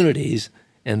communities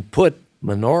and put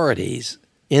minorities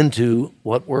into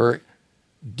what were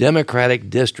Democratic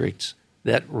districts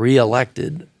that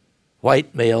reelected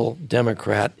white male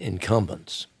Democrat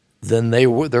incumbents, then there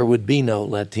would be no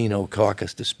Latino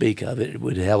caucus to speak of. It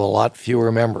would have a lot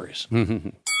fewer members.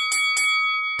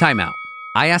 Time out.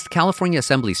 I asked California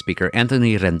Assembly Speaker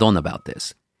Anthony Rendon about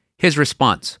this. His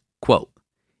response, quote,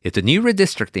 "If the new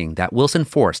redistricting that Wilson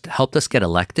forced helped us get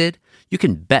elected, you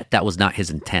can bet that was not his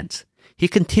intent. He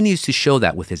continues to show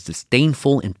that with his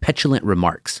disdainful and petulant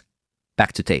remarks."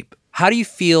 Back to tape. How do you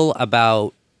feel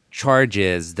about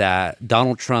charges that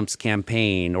Donald Trump's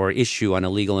campaign or issue on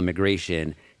illegal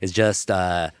immigration is just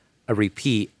a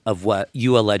repeat of what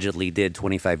you allegedly did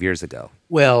 25 years ago?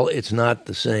 Well, it's not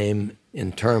the same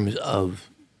in terms of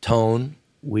tone.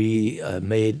 We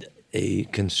made a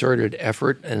concerted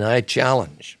effort, and I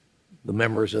challenge the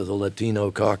members of the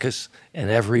Latino caucus and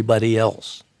everybody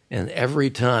else. And every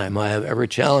time I have ever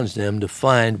challenged them to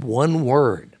find one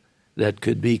word that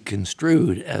could be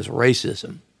construed as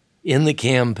racism in the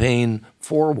campaign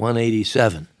for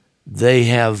 187, they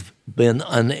have been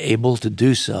unable to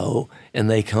do so, and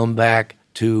they come back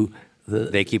to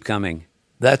They keep coming.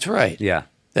 That's right. Yeah.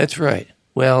 That's right.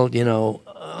 Well,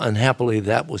 unhappily,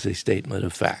 that was a statement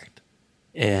of fact.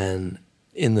 And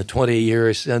in the 20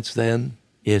 years since then,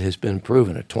 it has been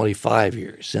proven, or 25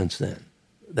 years since then,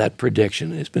 that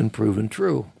prediction has been proven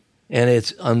true. And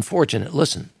it's unfortunate.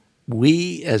 Listen,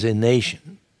 we as a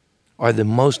nation are the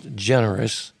most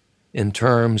generous in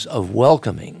terms of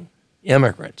welcoming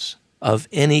immigrants of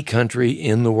any country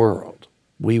in the world.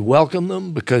 We welcome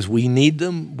them because we need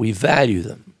them, we value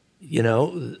them.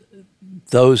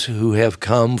 Those who have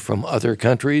come from other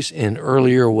countries in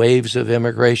earlier waves of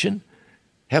immigration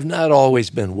have not always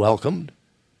been welcomed.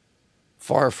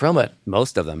 Far from it.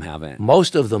 Most of them haven't.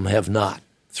 Most of them have not.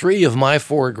 3 of my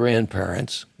 4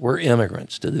 grandparents were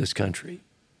immigrants to this country.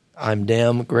 I'm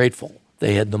damn grateful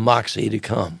they had the moxie to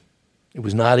come. It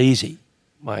was not easy.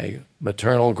 My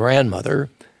maternal grandmother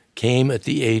came at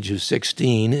the age of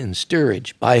 16 in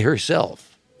steerage by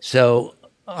herself. So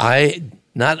I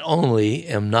not only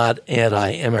am not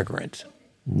anti-immigrant,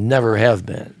 never have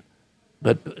been,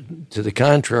 but to the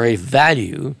contrary,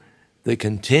 value the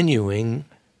continuing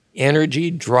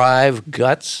energy, drive,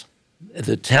 guts,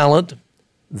 the talent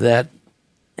that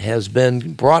has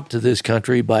been brought to this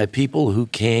country by people who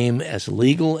came as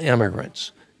legal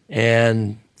immigrants.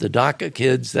 And the DACA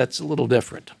kids, that's a little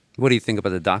different. What do you think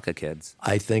about the DACA kids?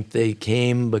 I think they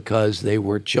came because they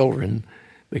were children,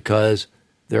 because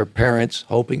their parents,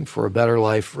 hoping for a better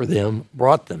life for them,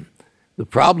 brought them. The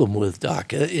problem with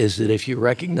DACA is that if you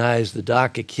recognize the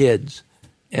DACA kids,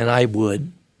 and I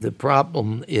would, the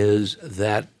problem is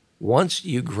that once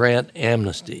you grant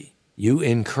amnesty, you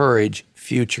encourage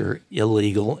future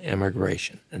illegal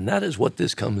immigration. And that is what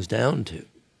this comes down to.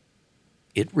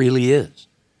 It really is.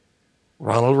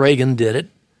 Ronald Reagan did it.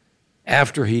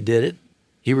 After he did it,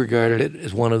 he regarded it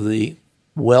as one of the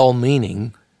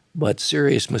well-meaning but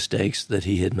serious mistakes that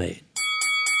he had made.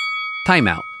 Time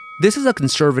out. This is a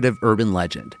conservative urban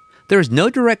legend. There is no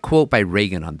direct quote by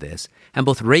Reagan on this, and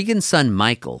both Reagan's son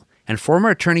Michael and former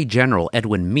Attorney General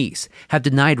Edwin Meese have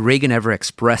denied Reagan ever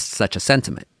expressed such a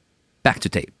sentiment. Back to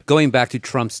tape. Going back to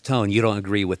Trump's tone, you don't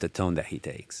agree with the tone that he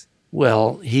takes?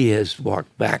 Well, he has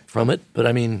walked back from it,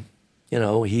 but he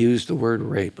used the word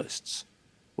rapists.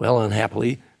 Well,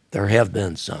 unhappily, there have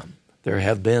been some. There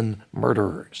have been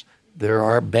murderers. There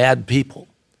are bad people.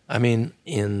 In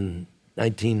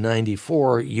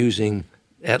 1994, using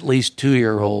at least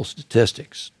 2-year-old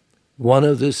statistics, one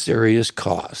of the serious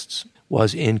costs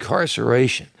was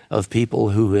incarceration of people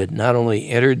who had not only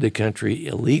entered the country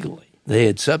illegally, they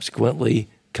had subsequently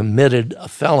committed a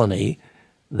felony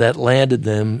that landed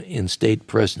them in state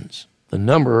prisons. The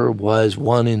number was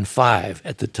 1 in 5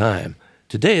 at the time.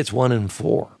 Today, it's 1 in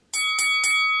 4.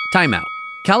 Time out.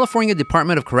 California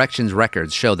Department of Corrections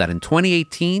records show that in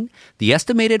 2018, the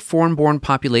estimated foreign-born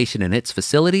population in its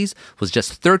facilities was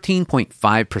just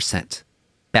 13.5%.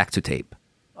 Back to tape.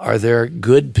 Are there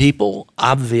good people?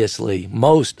 Obviously,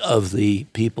 most of the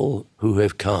people who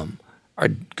have come are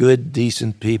good,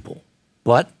 decent people.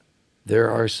 But there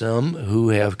are some who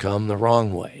have come the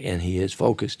wrong way, and he is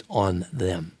focused on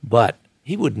them. But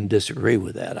he wouldn't disagree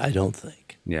with that, I don't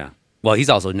think. Yeah. Well,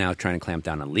 he's also now trying to clamp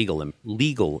down on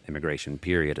legal immigration,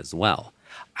 period, as well.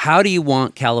 How do you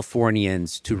want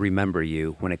Californians to remember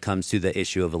you when it comes to the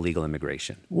issue of illegal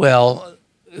immigration? Well,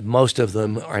 most of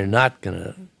them are not going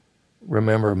to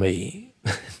remember me,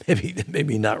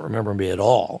 maybe not remember me at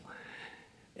all.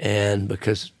 And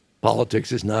because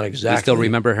politics is not exactly... You still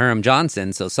remember Hiram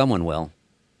Johnson, so someone will.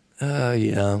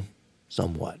 Yeah,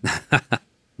 somewhat.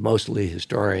 Mostly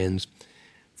historians.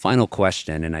 Final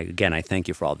question, and I thank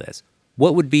you for all this.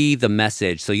 What would be the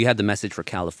message? So you had the message for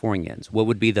Californians. What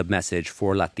would be the message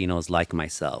for Latinos like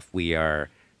myself? We are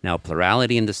now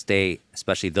plurality in the state,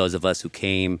 especially those of us who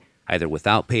came either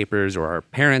without papers or our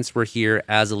parents were here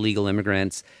as illegal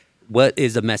immigrants. What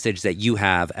is the message that you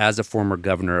have as a former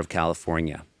governor of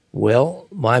California? Well,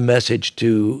 my message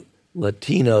to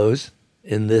Latinos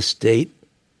in this state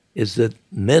is that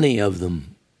many of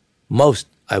them, most,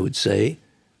 I would say,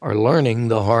 are learning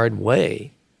the hard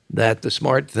way that the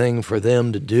smart thing for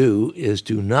them to do is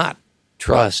to not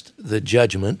trust the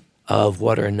judgment of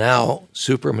what are now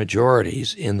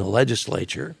supermajorities in the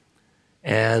legislature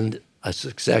and a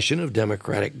succession of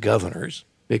Democratic governors,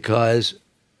 because,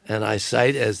 and I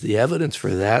cite as the evidence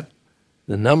for that,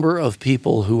 the number of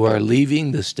people who are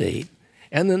leaving the state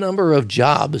and the number of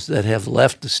jobs that have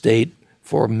left the state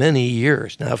for many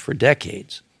years, now for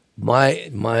decades. My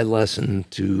lesson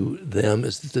to them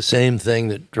is the same thing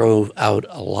that drove out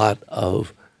a lot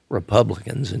of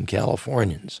Republicans and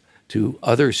Californians to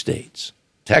other states.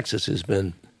 Texas has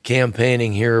been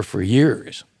campaigning here for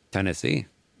years. Tennessee.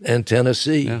 And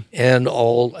Tennessee, yeah. and a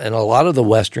lot of the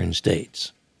western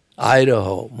states,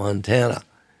 Idaho, Montana.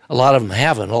 A lot of them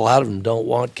haven't. A lot of them don't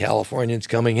want Californians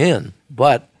coming in,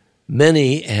 but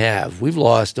many have. We've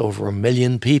lost over 1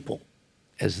 million people,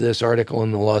 as this article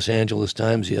in the Los Angeles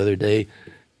Times the other day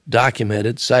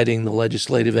documented, citing the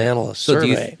legislative analyst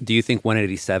survey. Do you think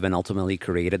 187 ultimately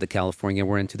created the California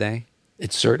we're in today?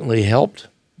 It certainly helped,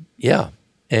 yeah.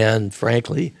 And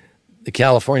frankly, the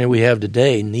California we have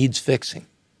today needs fixing,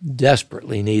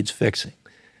 desperately needs fixing,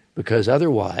 because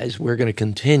otherwise we're going to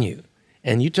continue.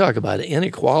 And you talk about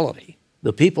inequality.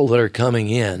 The people that are coming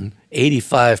in,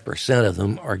 85% of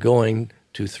them are going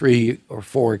to 3 or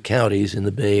 4 counties in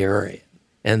the Bay Area.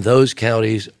 And those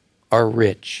counties are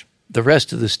rich. The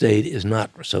rest of the state is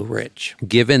not so rich.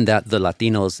 Given that the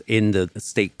Latinos in the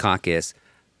state caucus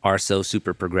are so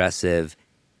super progressive,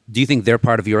 do you think they're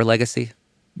part of your legacy?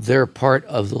 They're part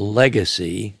of the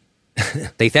legacy.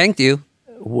 They thanked you.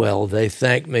 Well, they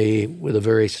thanked me with a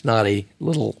very snotty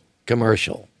little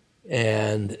commercial.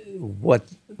 And what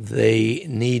they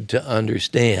need to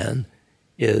understand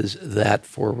is that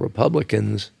for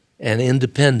Republicans and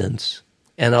independents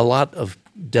and a lot of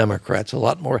Democrats, a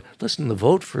lot more. Listen, the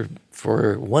vote for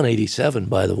 187,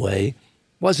 by the way,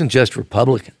 wasn't just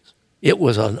Republicans. It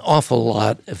was an awful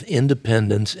lot of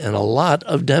independents and a lot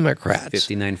of Democrats.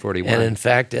 59-41. And in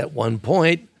fact, at one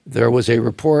point, there was a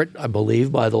report, I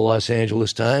believe, by the Los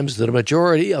Angeles Times that a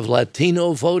majority of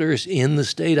Latino voters in the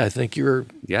state, I think your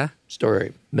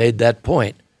story made that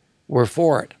point, were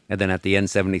for it. And then at the end,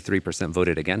 73%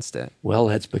 voted against it. Well,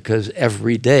 that's because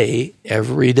every day,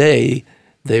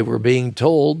 they were being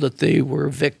told that they were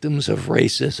victims of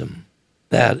racism.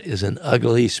 That is an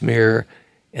ugly smear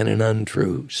and an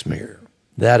untrue smear.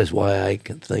 That is why I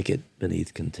can think it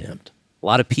beneath contempt. A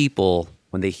lot of people,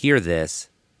 when they hear this,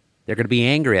 they're going to be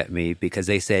angry at me because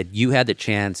they said, you had the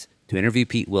chance to interview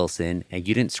Pete Wilson and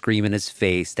you didn't scream in his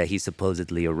face that he's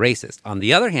supposedly a racist. On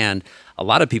the other hand, a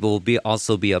lot of people will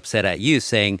also be upset at you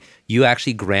saying you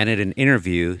actually granted an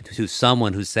interview to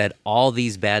someone who said all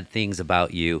these bad things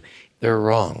about you. They're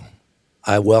wrong.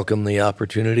 I welcome the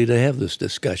opportunity to have this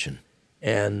discussion.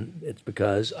 And it's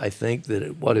because I think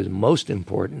that what is most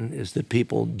important is that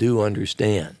people do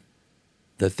understand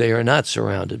that they are not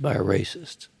surrounded by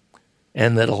racists,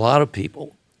 and that a lot of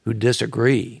people who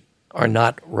disagree are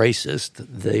not racist.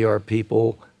 They are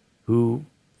people who,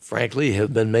 frankly,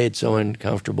 have been made so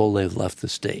uncomfortable they've left the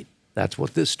state. That's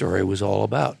what this story was all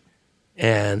about.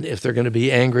 And if they're going to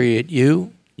be angry at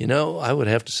you, I would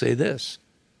have to say this.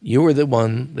 You were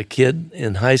the kid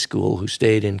in high school who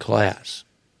stayed in class,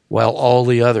 while all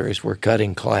the others were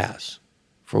cutting class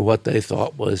for what they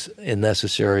thought was a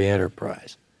necessary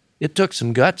enterprise. It took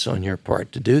some guts on your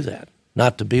part to do that,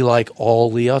 not to be like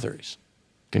all the others.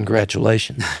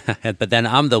 Congratulations. But then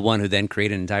I'm the one who then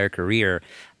created an entire career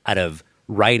out of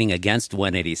writing against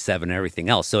 187 and everything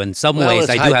else. So in some ways,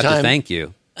 I do have to thank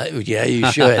you. Yeah, you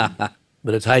should.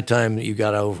 But it's high time that you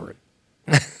got over it.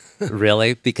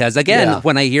 Really? Because again,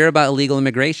 when I hear about illegal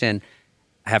immigration,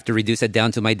 I have to reduce it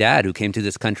down to my dad who came to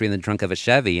this country in the trunk of a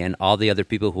Chevy and all the other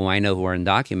people who I know who are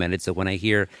undocumented. So when I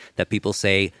hear that people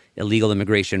say illegal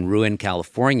immigration ruined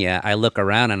California, I look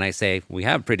around and I say, we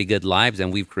have pretty good lives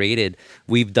and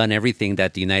we've done everything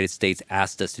that the United States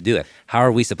asked us to do. How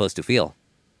are we supposed to feel?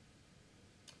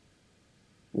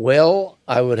 Well,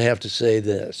 I would have to say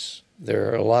this.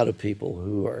 There are a lot of people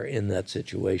who are in that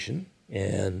situation,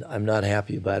 and I'm not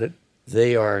happy about it.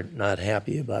 They are not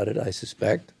happy about it, I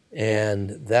suspect.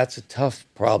 And that's a tough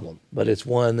problem, but it's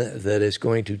one that is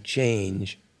going to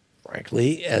change,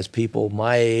 frankly, as people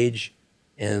my age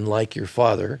and like your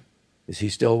father. Is he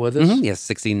still with us? Mm-hmm. Yes,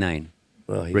 69.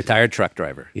 Well, retired truck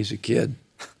driver. He's a kid.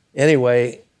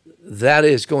 Anyway, that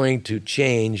is going to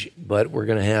change, but we're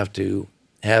going to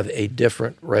have a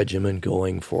different regimen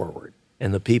going forward.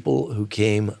 And the people who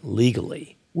came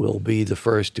legally will be the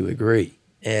first to agree.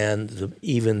 and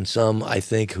even some, I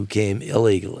think, who came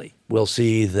illegally, will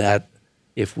see that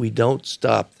if we don't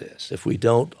stop this, if we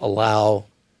don't allow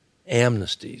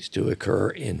amnesties to occur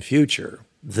in future,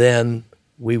 then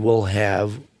we will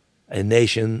have a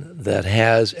nation that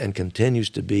has and continues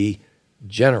to be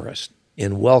generous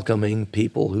in welcoming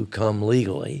people who come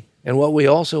legally. And what we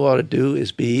also ought to do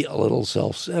is be a little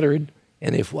self-centered.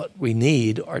 And if what we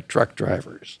need are truck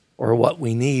drivers, or what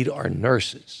we need are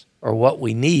nurses, or what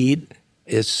we need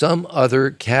is some other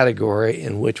category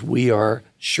in which we are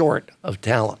short of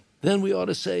talent, then we ought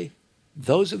to say,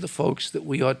 those are the folks that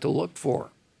we ought to look for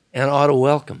and ought to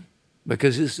welcome,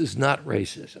 because this is not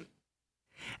racism.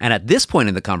 And at this point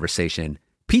in the conversation,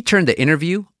 Pete turned the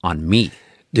interview on me.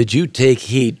 Did you take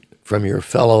heat from your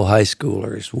fellow high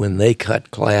schoolers when they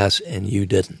cut class and you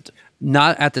didn't?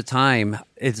 Not at the time.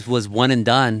 It was one and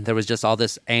done. There was just all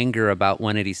this anger about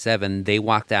 187. They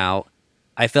walked out.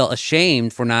 I felt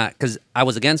ashamed for not, because I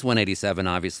was against 187,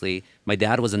 obviously. My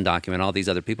dad was undocumented. All these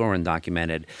other people were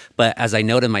undocumented. But as I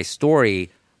noted in my story,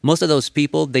 most of those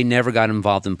people, they never got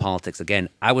involved in politics again.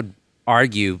 I would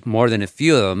argue more than a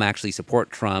few of them actually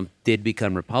support Trump, did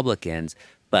become Republicans.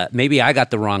 But maybe I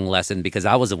got the wrong lesson because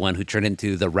I was the one who turned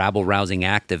into the rabble-rousing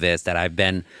activist that I've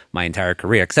been my entire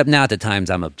career, except now at the Times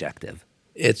I'm objective.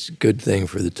 It's a good thing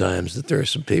for the Times that there are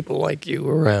some people like you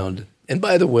around. And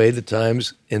by the way, the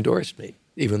Times endorsed me,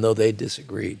 even though they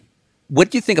disagreed. What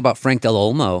do you think about Frank Del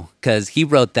Olmo? Because he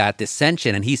wrote that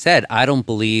dissension, and he said, I don't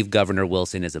believe Governor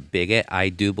Wilson is a bigot. I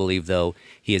do believe, though,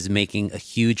 he is making a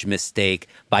huge mistake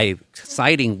by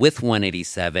siding with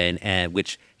 187, and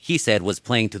which he said was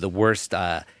playing to the worst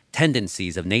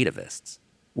tendencies of nativists.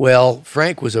 Well,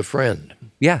 Frank was a friend.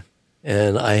 Yeah.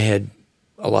 And I had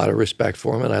a lot of respect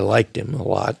for him, and I liked him a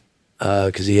lot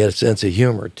because he had a sense of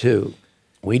humor, too.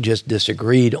 We just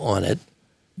disagreed on it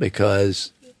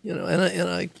because, you know, and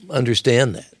I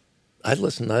understand that. I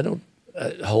don't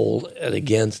hold it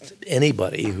against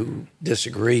anybody who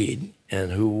disagreed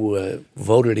and who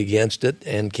voted against it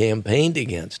and campaigned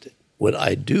against it. What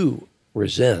I do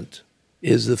resent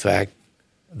is the fact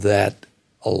that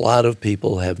a lot of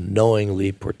people have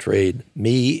knowingly portrayed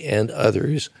me and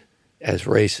others as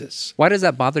racists. Why does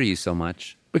that bother you so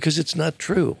much? Because it's not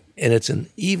true. And it's an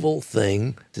evil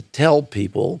thing to tell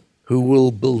people who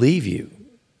will believe you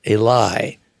a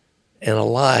lie, and a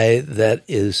lie that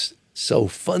is so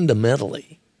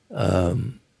fundamentally,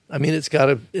 it's got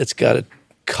to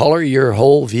color your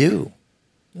whole view.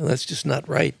 And that's just not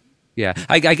right. Yeah.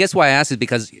 I guess why I ask is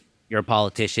because you're a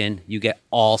politician. You get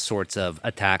all sorts of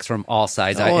attacks from all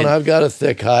sides. And I've got a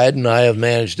thick hide, and I have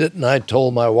managed it. And I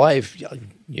told my wife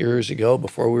years ago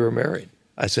before we were married,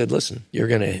 I said, listen, you're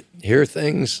going to hear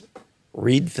things,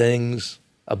 read things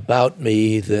about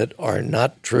me that are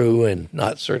not true and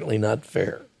certainly not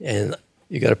fair. And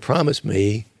you got to promise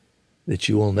me that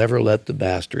you will never let the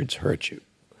bastards hurt you.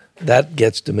 That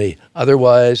gets to me.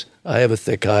 Otherwise, I have a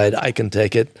thick hide. I can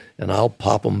take it, and I'll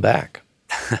pop them back.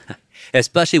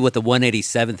 Especially with the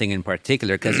 187 thing in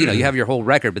particular, because, you have your whole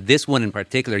record, but this one in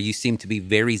particular, you seem to be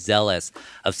very zealous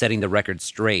of setting the record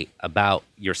straight about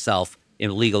yourself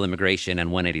in illegal immigration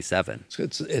and 187. So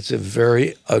it's a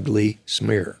very ugly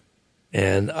smear,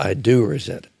 and I do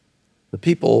resent it. The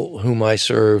people whom I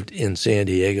served in San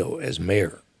Diego as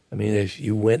mayor, if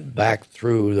you went back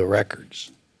through the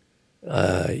records,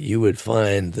 you would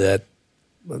find that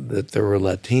there were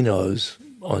Latinos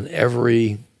on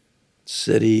every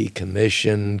city,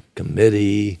 commission,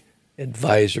 committee,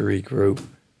 advisory group,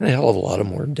 and a hell of a lot of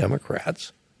them were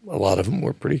Democrats. A lot of them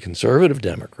were pretty conservative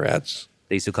Democrats.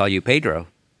 They used to call you Pedro.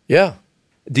 Yeah.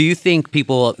 Do you think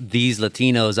these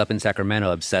Latinos up in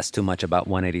Sacramento, obsess too much about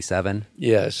 187?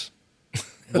 Yes.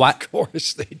 What? Of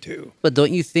course they do. But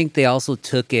don't you think they also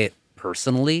took it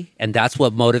personally? And that's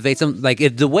what motivates them? Like,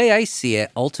 the way I see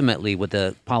it, ultimately, with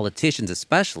the politicians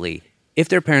especially, if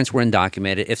their parents were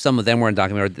undocumented, if some of them were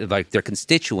undocumented, or like their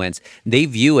constituents, they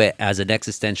view it as an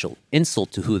existential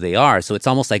insult to who they are. So it's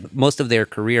almost like most of their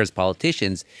career as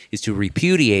politicians is to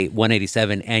repudiate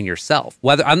 187 and yourself.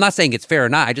 Whether I'm not saying it's fair or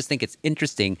not, I just think it's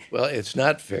interesting. Well, it's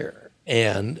not fair.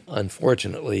 And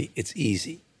unfortunately, it's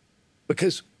easy.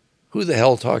 Because who the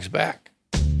hell talks back?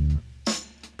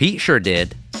 Pete sure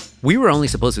did. We were only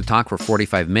supposed to talk for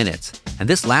 45 minutes, and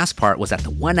this last part was at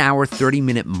the 1 hour,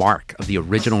 30-minute mark of the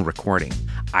original recording.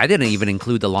 I didn't even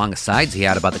include the long asides he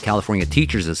had about the California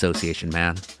Teachers Association,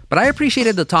 man. But I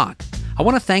appreciated the talk. I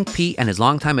want to thank Pete and his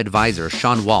longtime advisor,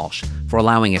 Sean Walsh, for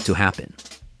allowing it to happen.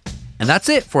 And that's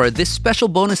it for this special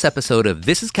bonus episode of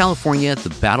This is California, the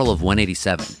Battle of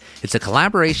 187. It's a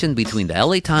collaboration between the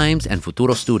LA Times and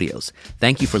Futuro Studios.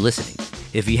 Thank you for listening.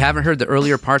 If you haven't heard the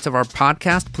earlier parts of our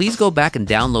podcast, please go back and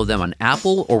download them on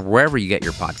Apple or wherever you get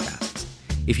your podcasts.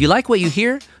 If you like what you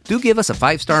hear, do give us a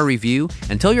 5-star review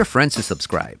and tell your friends to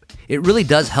subscribe. It really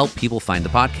does help people find the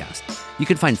podcast. You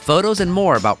can find photos and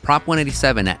more about Prop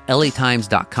 187 at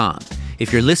latimes.com.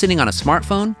 If you're listening on a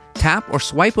smartphone, tap or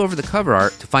swipe over the cover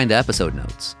art to find the episode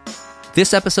notes.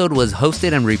 This episode was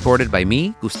hosted and reported by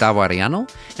me, Gustavo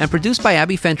Arellano, and produced by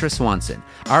Abby Fentress Swanson.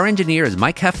 Our engineer is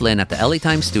Mike Heflin at the LA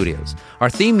Times Studios. Our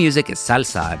theme music is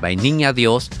Salsa by Niña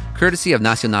Dios, courtesy of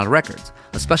Nacional Records.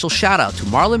 A special shout out to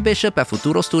Marlon Bishop at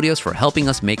Futuro Studios for helping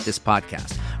us make this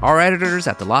podcast. Our editors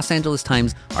at the Los Angeles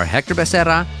Times are Hector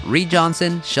Becerra, Reed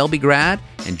Johnson, Shelby Grad,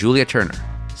 and Julia Turner.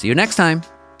 See you next time.